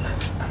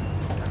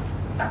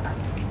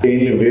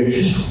in which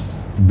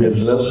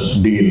business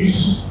deals.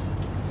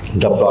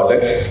 The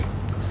product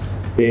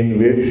in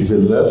which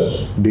business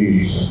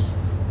deals.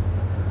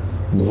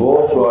 वो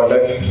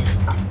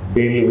product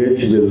in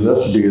which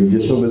business deals,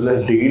 जिसमें बिजनेस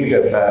डील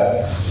करता है,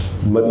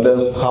 मतलब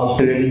हम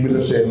ट्रेडिंग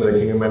बिजनेस सेल में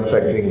रखेंगे,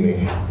 मैन्युफैक्चरिंग नहीं।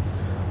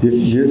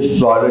 जिस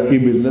प्रोडक्ट की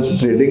बिजनेस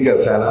ट्रेडिंग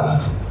करता है ना,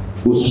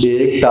 उस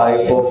एक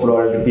टाइप ऑफ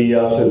प्रोडक्ट की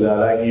या उससे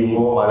ज़्यादा की,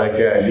 वो हमारा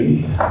क्या है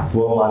जी,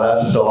 वो हमारा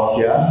स्टॉक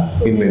या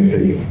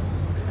इन्वेंट्री है।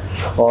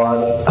 और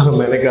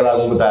मैंने कल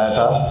आपको बताया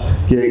था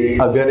कि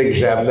अगर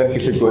एग्जामिनर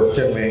किसी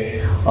क्वेश्चन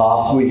में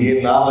आपको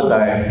ये ना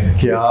बताएं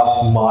कि आप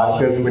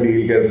मार्केट में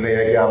डील करते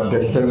हैं, कि आप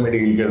डस्टर में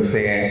डील करते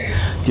हैं,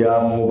 कि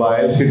आप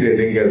मोबाइल्स की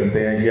ट्रेडिंग करते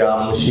हैं, कि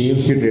आप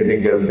मशीन्स की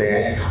ट्रेडिंग करते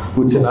हैं,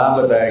 कुछ ना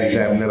बताए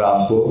एग्जामिनर,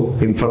 आपको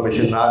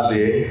इंफॉर्मेशन ना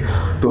दे,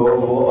 तो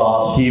वो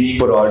आपकी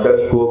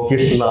प्रोडक्ट को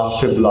किस नाम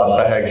से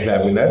बुलाता है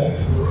एग्जामिनर,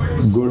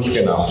 गुड्स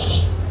के नाम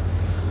से।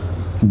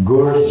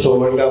 गुड्स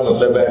सोल्ड का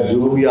मतलब है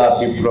जो भी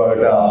आपकी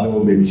प्रोडक्ट आपने वो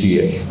बेची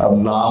है, अब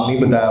नाम नहीं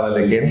बताया हुआ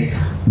लेकिन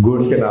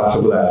गुड्स के नाम से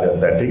बुलाया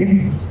जाता है। ठीक है।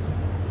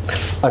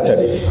 अच्छा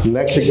जी,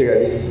 नेक्स्ट लिखिएगा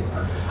जी,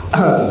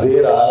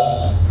 there are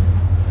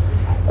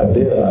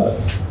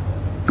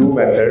two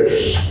methods,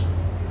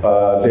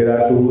 there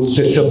are to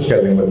systems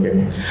करने बल्कि,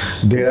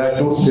 there are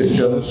to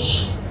systems,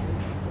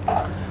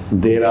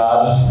 there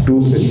are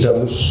to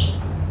systems,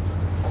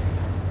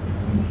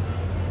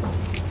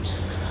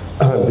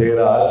 there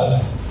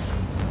are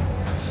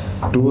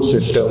two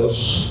systems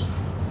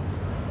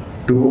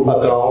to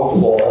account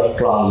for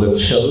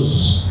transactions.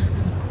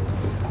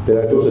 There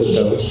are two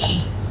systems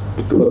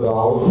to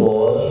account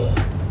for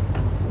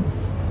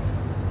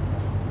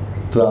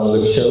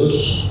transactions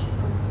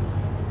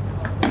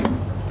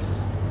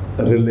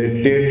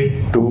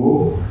related to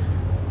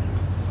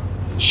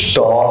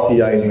stock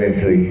या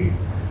inventory.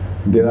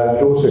 There are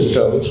two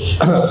systems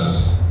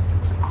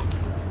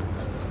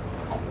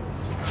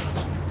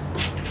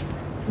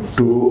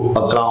to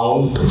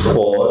account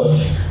for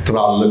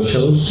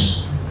transactions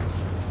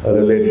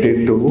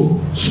related to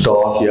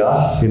stock या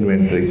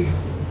inventory.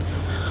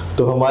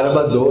 तो हमारे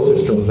पास दो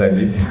systems हैं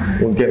जी,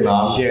 उनके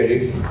नाम क्या है जी,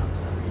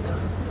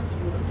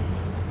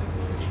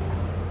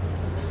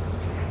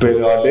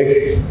 periodic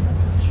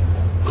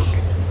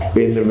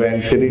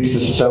inventory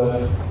system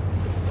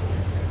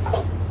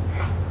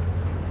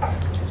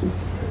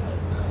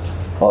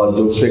और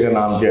दूसरे का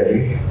नाम क्या है,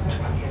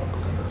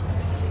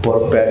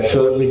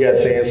 परपेचुअल भी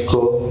कहते हैं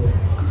इसको,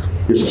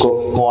 इसको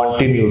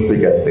कॉन्टिन्यूस भी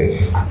कहते हैं।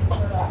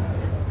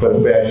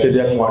 परपेचुअल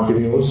या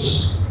कॉन्टिन्यूस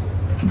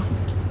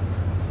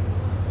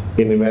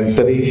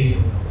इन्वेंटरी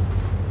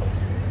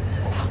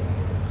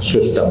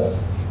सिस्टम।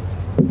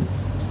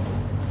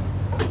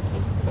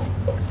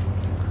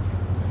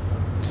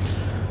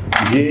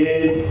 ये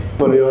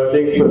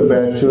पीरियोडिक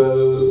परपेचुअल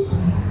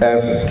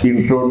एफ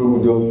इंट्रो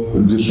जो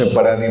जिसने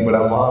पढ़ा नहीं पढ़ा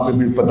वहाँ पे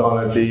भी पता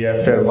होना चाहिए,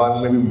 फिर वन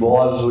में भी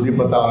बहुत ज़रूरी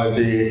पता होना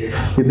चाहिए।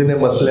 इतने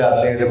मसले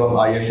आते हैं जब हम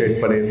IS8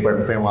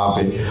 पढ़ते हैं वहाँ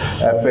पे,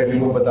 F8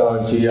 में पता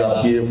होना चाहिए,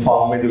 आपकी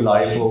फॉर्म में जो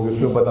लाइफ होगी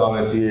उसमें पता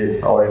होना चाहिए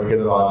ऑडिट के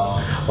दौरान,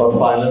 और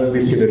फाइनल में भी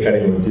इसकी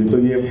अंडरस्टैंडिंग होनी चाहिए। तो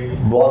ये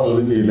बहुत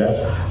ज़रूरी चीज़ है।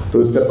 तो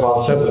इसका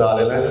कॉन्सेप्ट बना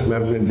लेना है।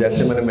 मैं जैसे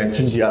मैंने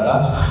मेंशन किया था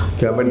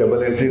कि हमें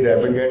डबल एंट्री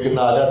रैपिड गेट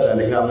करना आ जाता है,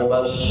 लेकिन हमें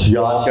बस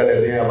याद कर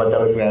लेते हैं,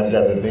 मतलब क्रैप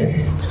कर देते हैं।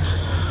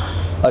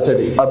 अच्छा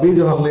जी, अभी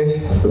जो हमने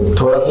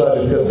थोड़ा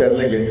डिस्कस कर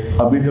लेंगे।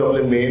 अभी जो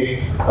हमने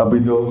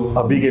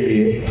अभी के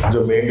लिए जो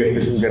मेन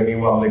डिस्कशन करनी है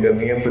वो हमने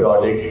करनी है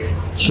पीरियोडिक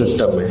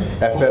सिस्टम में।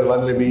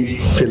 FR1 में भी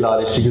फिलहाल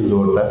इसी की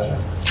जरूरत है।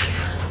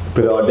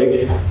 पीरियोडिक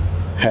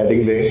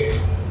हेडिंग दें,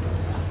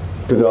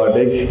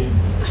 पीरियोडिक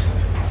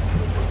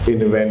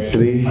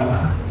इन्वेंटरी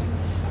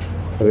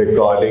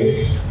रिकॉर्डिंग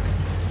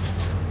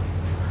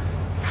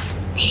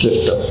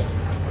सिस्टम।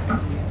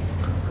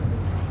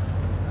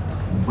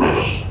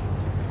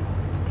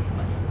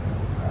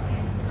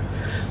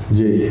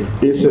 जी,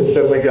 इस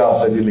सिस्टम में क्या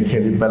होता है जी,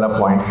 लिखें जी पहला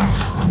point,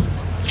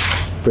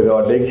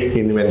 periodic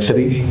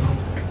inventory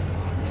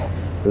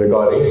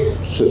recording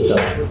system.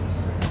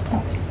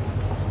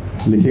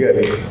 लिखिएगा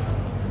जी।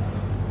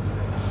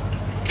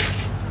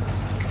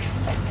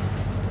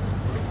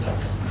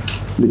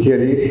 लिखिए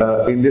जी,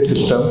 in this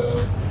system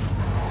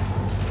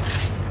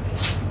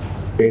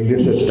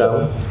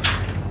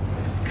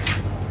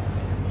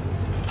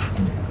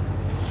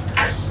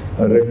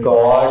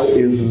record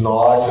is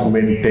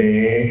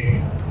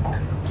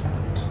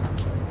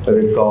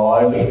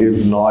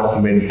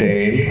not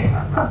maintained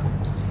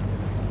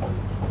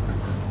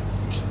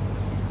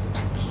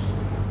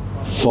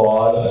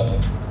for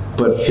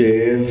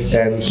purchase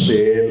and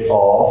sale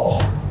of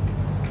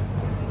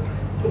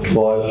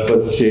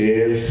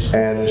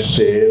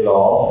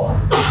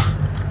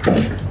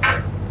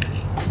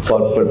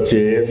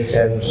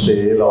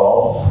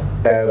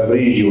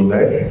every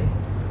unit,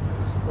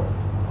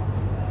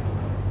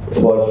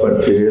 for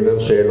purchase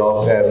and sale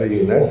of every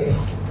unit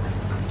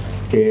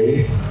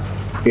in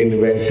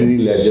inventory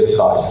ledger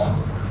card.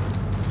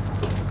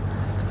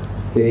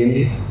 In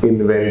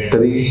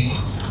inventory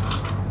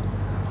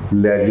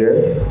ledger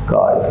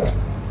card.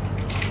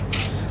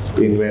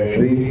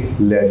 Inventory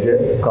ledger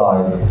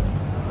card.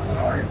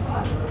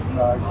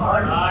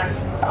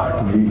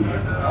 Ji,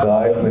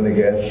 card मैंने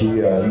कहा सी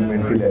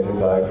inventory ledger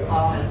card.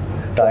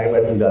 Time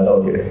I think ज़्यादा हो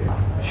गया,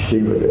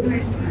 ठीक हो गया।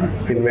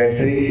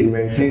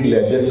 Inventory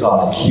ledger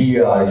card,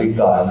 CARD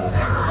card.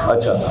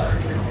 अच्छा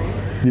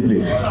जी,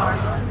 please.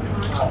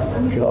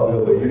 क्या होगा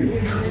भाई,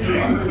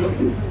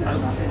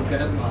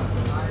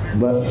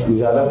 बस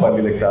ज़्यादा पढ़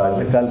नहीं लगता आज।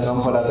 मैं कल कम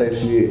पढ़ा था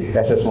इसलिए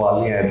ऐसे सवाल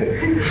नहीं आए थे।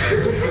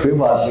 कोई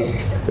बात नहीं।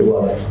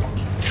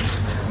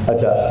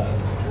 अच्छा,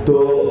 तो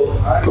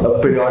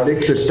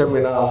पीरियोडिक सिस्टम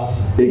में ना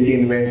एक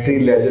इन्वेंट्री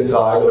लेजर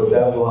कार्ड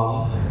होता है, वो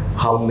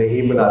हम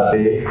नहीं बनाते।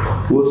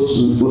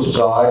 उस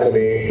कार्ड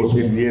में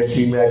उसकी GST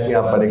में आके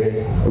आप पढ़ेंगे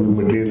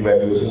मटेरियल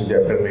वैल्यूएशन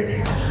चैप्टर में,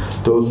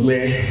 तो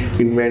उसमें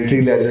इन्वेंट्री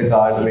लेजर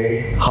कार्ड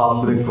में हम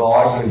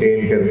रिकॉर्ड मेंटेन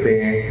करते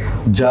हैं।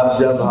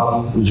 जब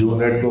हम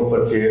यूनिट को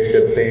परचेज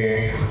करते हैं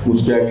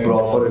उसका एक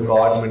प्रॉपर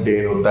रिकॉर्ड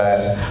मेंटेन होता है।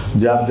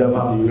 जब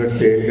हम यूनिट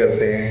सेल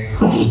करते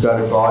हैं उसका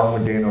रिकॉर्ड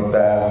मेंटेन होता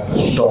है।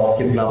 स्टॉक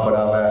कितना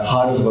पड़ा हुआ है,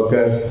 हर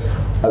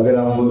वक्त अगर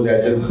हम वो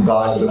लेजर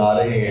कार्ड बना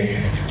रहे हैं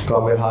तो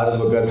हमें हर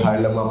वक्त हर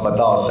लम्हा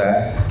पता होता है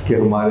कि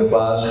हमारे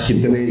पास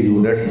कितने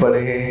यूनिट्स पड़े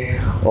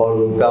हैं और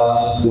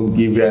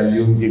उनकी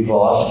वैल्यू, उनकी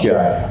कॉस्ट क्या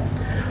है।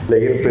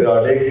 लेकिन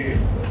पीरियोडिक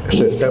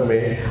सिस्टम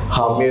में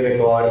हम ये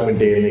रिकॉर्ड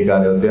मेंटेन नहीं कर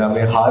रहे होते।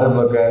 हमें हर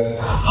वक्त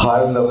हर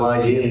लम्हा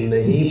ये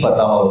नहीं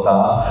पता होता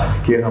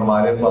कि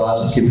हमारे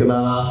पास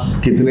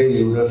कितने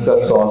यूनिट्स का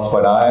स्टॉक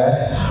पड़ा है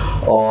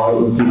और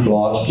उनकी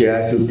कॉस्ट क्या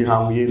है, क्योंकि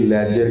हम ये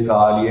लेजर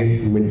कार्ड ये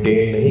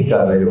मेंटेन नहीं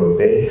कर रहे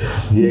होते।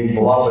 ये एक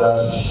बहुत बड़ा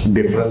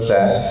डिफरेंस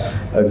है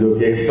जो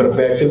कि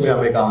परपेचुअल में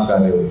हमें काम कर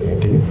रहे होते हैं,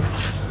 ठीक है।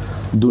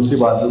 दूसरा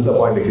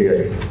पॉइंट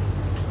लिखिएगा,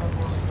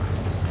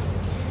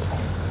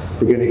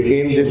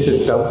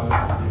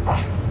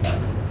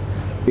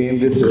 in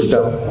this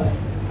system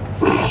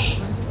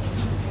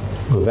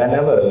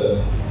whenever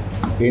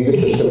in this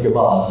system के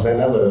बाद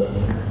whenever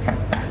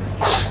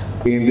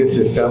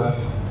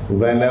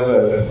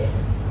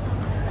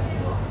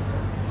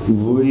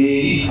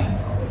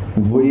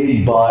we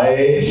buy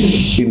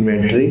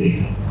inventory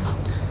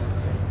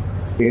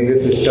in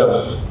this system,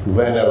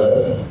 whenever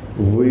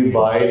we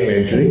buy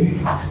inventory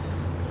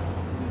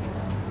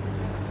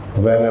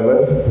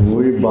whenever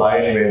we buy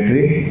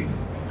inventory,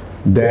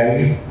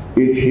 then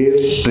it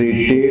is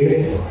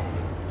treated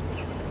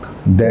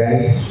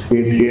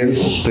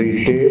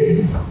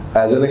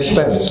as an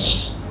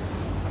expense.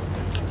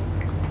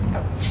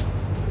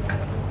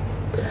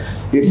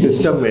 इस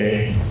सिस्टम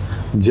में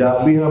जब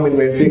भी हम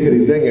inventory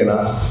खरीदेंगे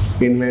ना,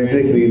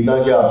 inventory खरीदना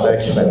क्या होता है?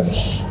 एक्सपेंस।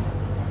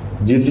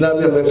 जितना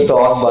भी हमें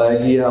स्टॉक बाय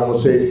किया हम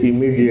उसे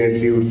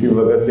इमीडिएटली उसी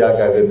वक्त क्या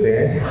कर देते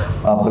हैं?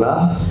 अपना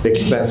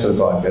एक्सपेंस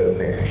रिकॉर्ड कर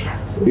देते हैं।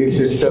 इस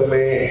सिस्टम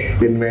में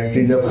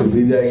इन्वेंट्री जब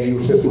खरीदी जाएगी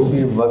उसे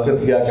उसी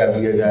वक्त क्या कर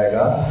दिया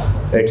जाएगा?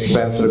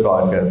 एक्सपेंस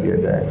रिकॉर्ड कर दिया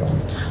जाएगा।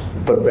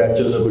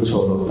 परपेचुअल में कुछ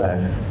और होता है,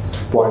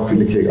 पॉइंट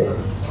लिखिएगा।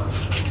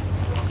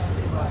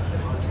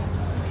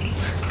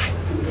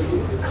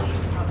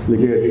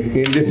 लिखिएगा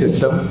in this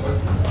system,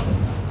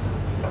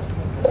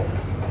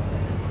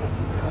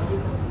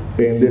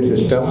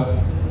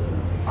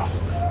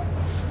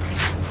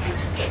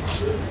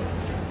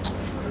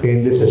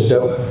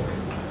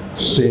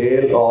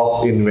 sale of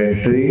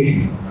inventory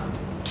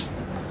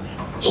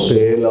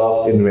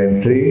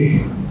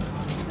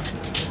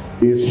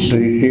is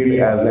treated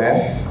as an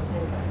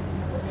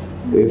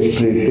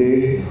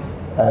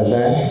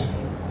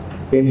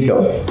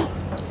income.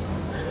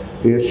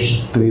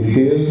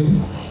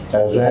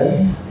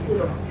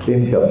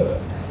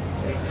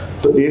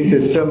 तो इस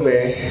सिस्टम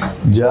में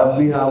जब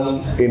भी हम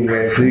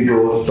इन्वेंट्री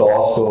को,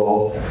 स्टॉक को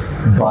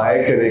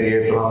बाय करेंगे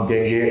तो हम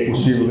कहेंगे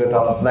उसी वक्त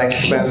हम अपना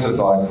एक्सपेंस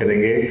रिकॉर्ड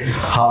करेंगे।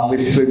 हम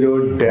इस पे जो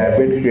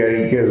डेबिट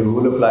क्रेडिट के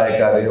रूल अप्लाई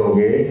कर रहे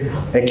होंगे,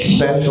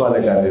 एक्सपेंस वाले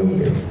कर रहे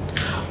होंगे।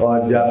 और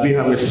जब भी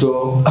हम इसको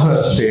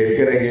सेल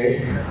करेंगे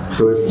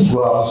तो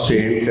इसको हम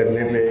सेल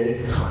करने पे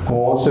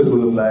कौन से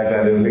रूल अप्लाई कर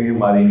रहे होंगे कि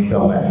हमारी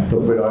इनकम है। तो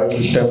पीरियोडिक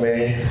सिस्टम में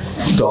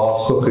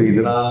स्टॉक को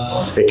खरीदना,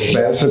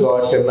 एक्सपेंस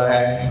रिकॉर्ड करना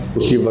है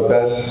उसी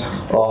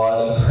वक्त, और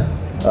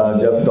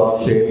जब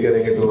स्टॉक सेल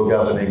करेंगे तो वो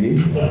क्या बनेगी?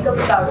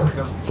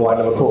 Point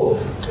number 4।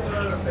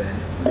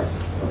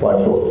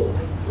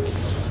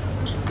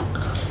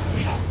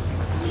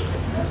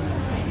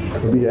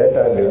 अभी है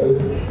टाइम,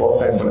 बहुत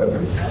टाइम पड़ा है जी।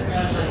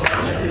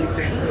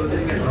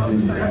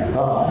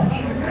 हाँ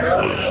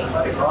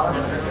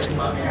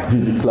जी,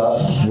 क्लास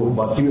वो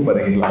बाकी भी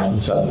पढ़ेंगे क्लास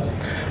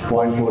इंशाल्लाह।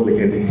 पॉइंट 4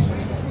 लिखे थे।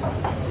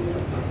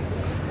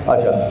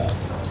 अच्छा,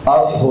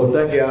 अब होता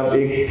क्या,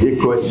 एक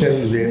क्वेश्चन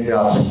ज़हन में आ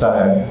सकता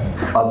है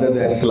अदर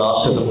दैन क्लास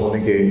खत्म होने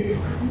के,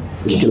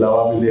 इसके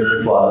अलावा भी ज़हन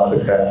में सवाल आ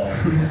सकता है।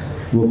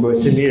 वो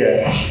क्वेश्चन ये है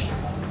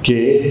कि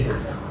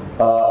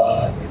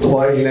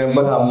फॉर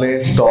एग्जाम्पल हमने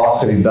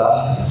स्टॉक खरीदा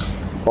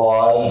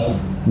और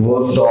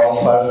वो स्टॉक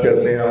फर्ज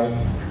करते हैं हम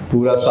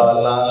पूरा साल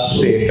ना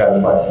सेल कर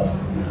पाए,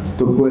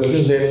 तो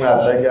क्वेश्चन ज़हन में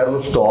आता है कि यार वो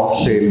स्टॉक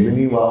सेल भी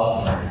नहीं हुआ,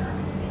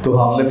 तो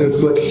हमने तो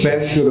उसको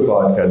एक्सपेंस क्यों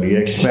रिकॉर्ड कर दिया?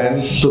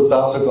 एक्सपेंस तो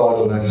तब रिकॉर्ड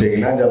होना चाहिए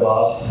ना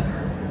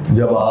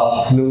जब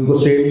आपने उनको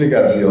सेल भी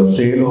कर दिया हो।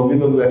 सेल होगी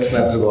तो उनको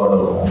एक्सपेंस रिकॉर्ड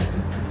होगा।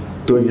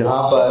 तो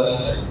यहाँ पर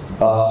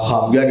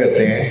हम क्या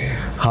करते हैं,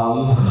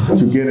 हम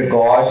चूँकि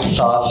रिकॉर्ड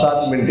साथ साथ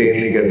मेंटेन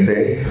नहीं करते,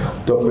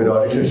 तो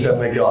पीरियोडिक सिस्टम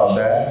में क्या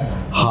होता है,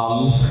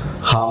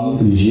 हम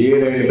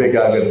ये रेट पे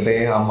क्या करते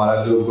हैं, हमारा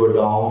जो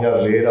गोडाउन या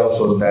वेयर हाउस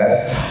होता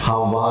है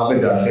हम वहाँ पे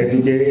जाते हैं,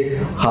 क्योंकि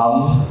हम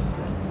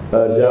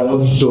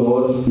जब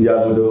स्टोर या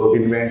जो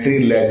इन्वेंट्री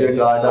लेजर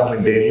कार्ड हम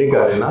मेंटेन नहीं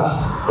कर रहे ना,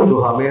 तो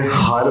हमें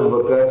हर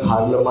वक्त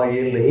हर लम्हा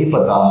ये नहीं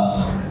पता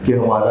कि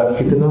हमारा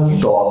कितना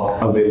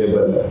स्टॉक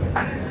अवेलेबल है।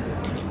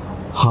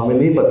 हमें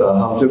नहीं पता,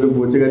 हमसे कोई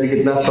पूछेगा कि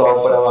कितना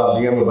स्टॉक पड़ा हुआ,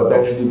 हमें पता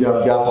है क्योंकि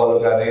हम क्या फॉलो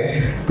कर रहे हैं?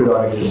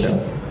 Periodic system.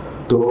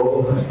 तो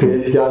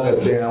फिर क्या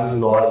करते हैं, हम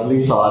नॉर्मली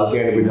साल के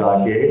एंड में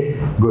जाके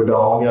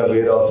गोडाउन या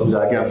वेयर हाउस में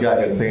जाके हम क्या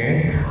करते हैं,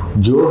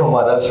 जो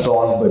हमारा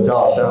स्टॉक बचा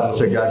होता है हम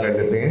उसे क्या कर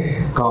देते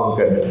हैं? काउंट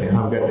कर देते हैं।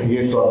 हम कहते हैं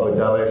ये स्टॉक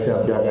बचा हुआ है, इससे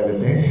हम क्या कर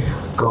देते हैं?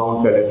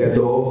 काउंट कर देते हैं।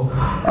 तो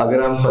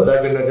अगर हम पता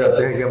करना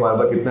चाहते हैं कि हमारे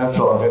पास कितना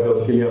स्टॉक है, तो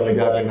उसके लिए हमें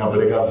क्या करना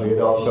पड़ेगा?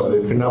 वेयर हाउस का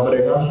विजिट करना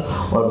पड़ेगा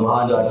और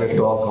वहाँ जाके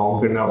स्टॉक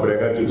काउंट करना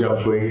पड़ेगा, क्योंकि हम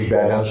कोई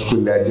बैलेंस, कोई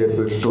लेजर,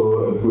 कोई स्टोर,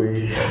 कोई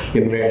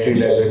इन्वेंट्री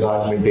लेजर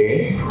कार्ड मेंटेन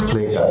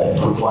नहीं कर रहे।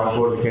 तो पॉइंट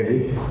 4 लिखें जी।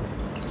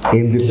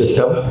 In this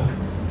system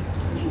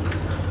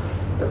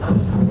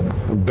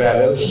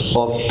balance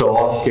of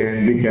stock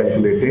can be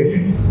calculated.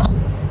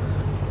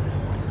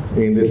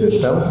 In the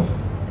system,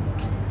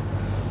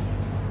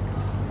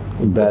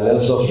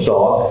 balance of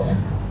stock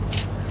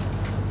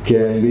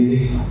can be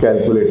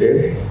calculated.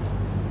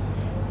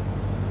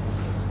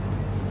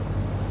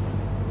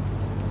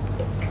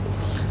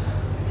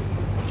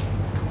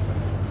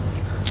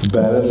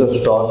 Balance of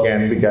stock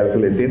can be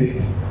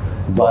calculated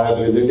by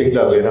visiting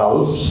the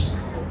warehouse.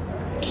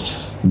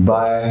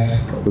 By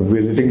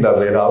visiting the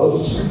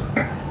warehouse,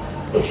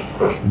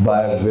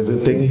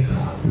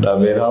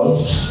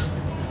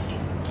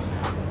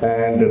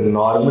 and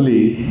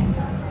normally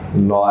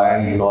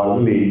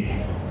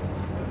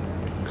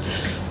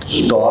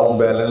stock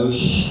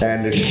balance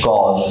and its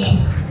cost,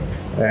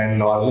 and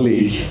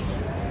normally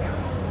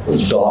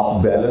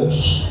stock balance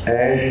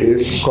and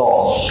its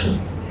cost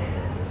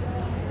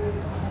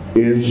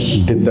is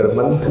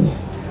determined.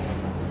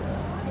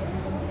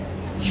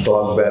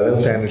 Stock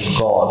balance and its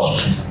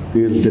cost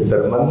is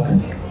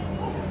determined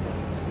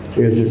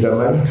is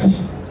determined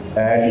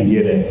eight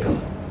ये rate.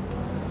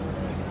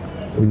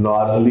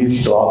 Normally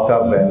stock का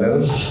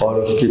balance और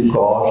उसकी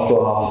cost को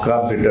हम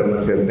कब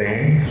determine करते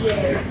हैं?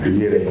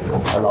 ये रेट।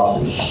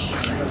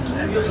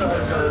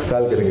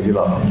 कल करेंगे जी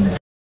बात।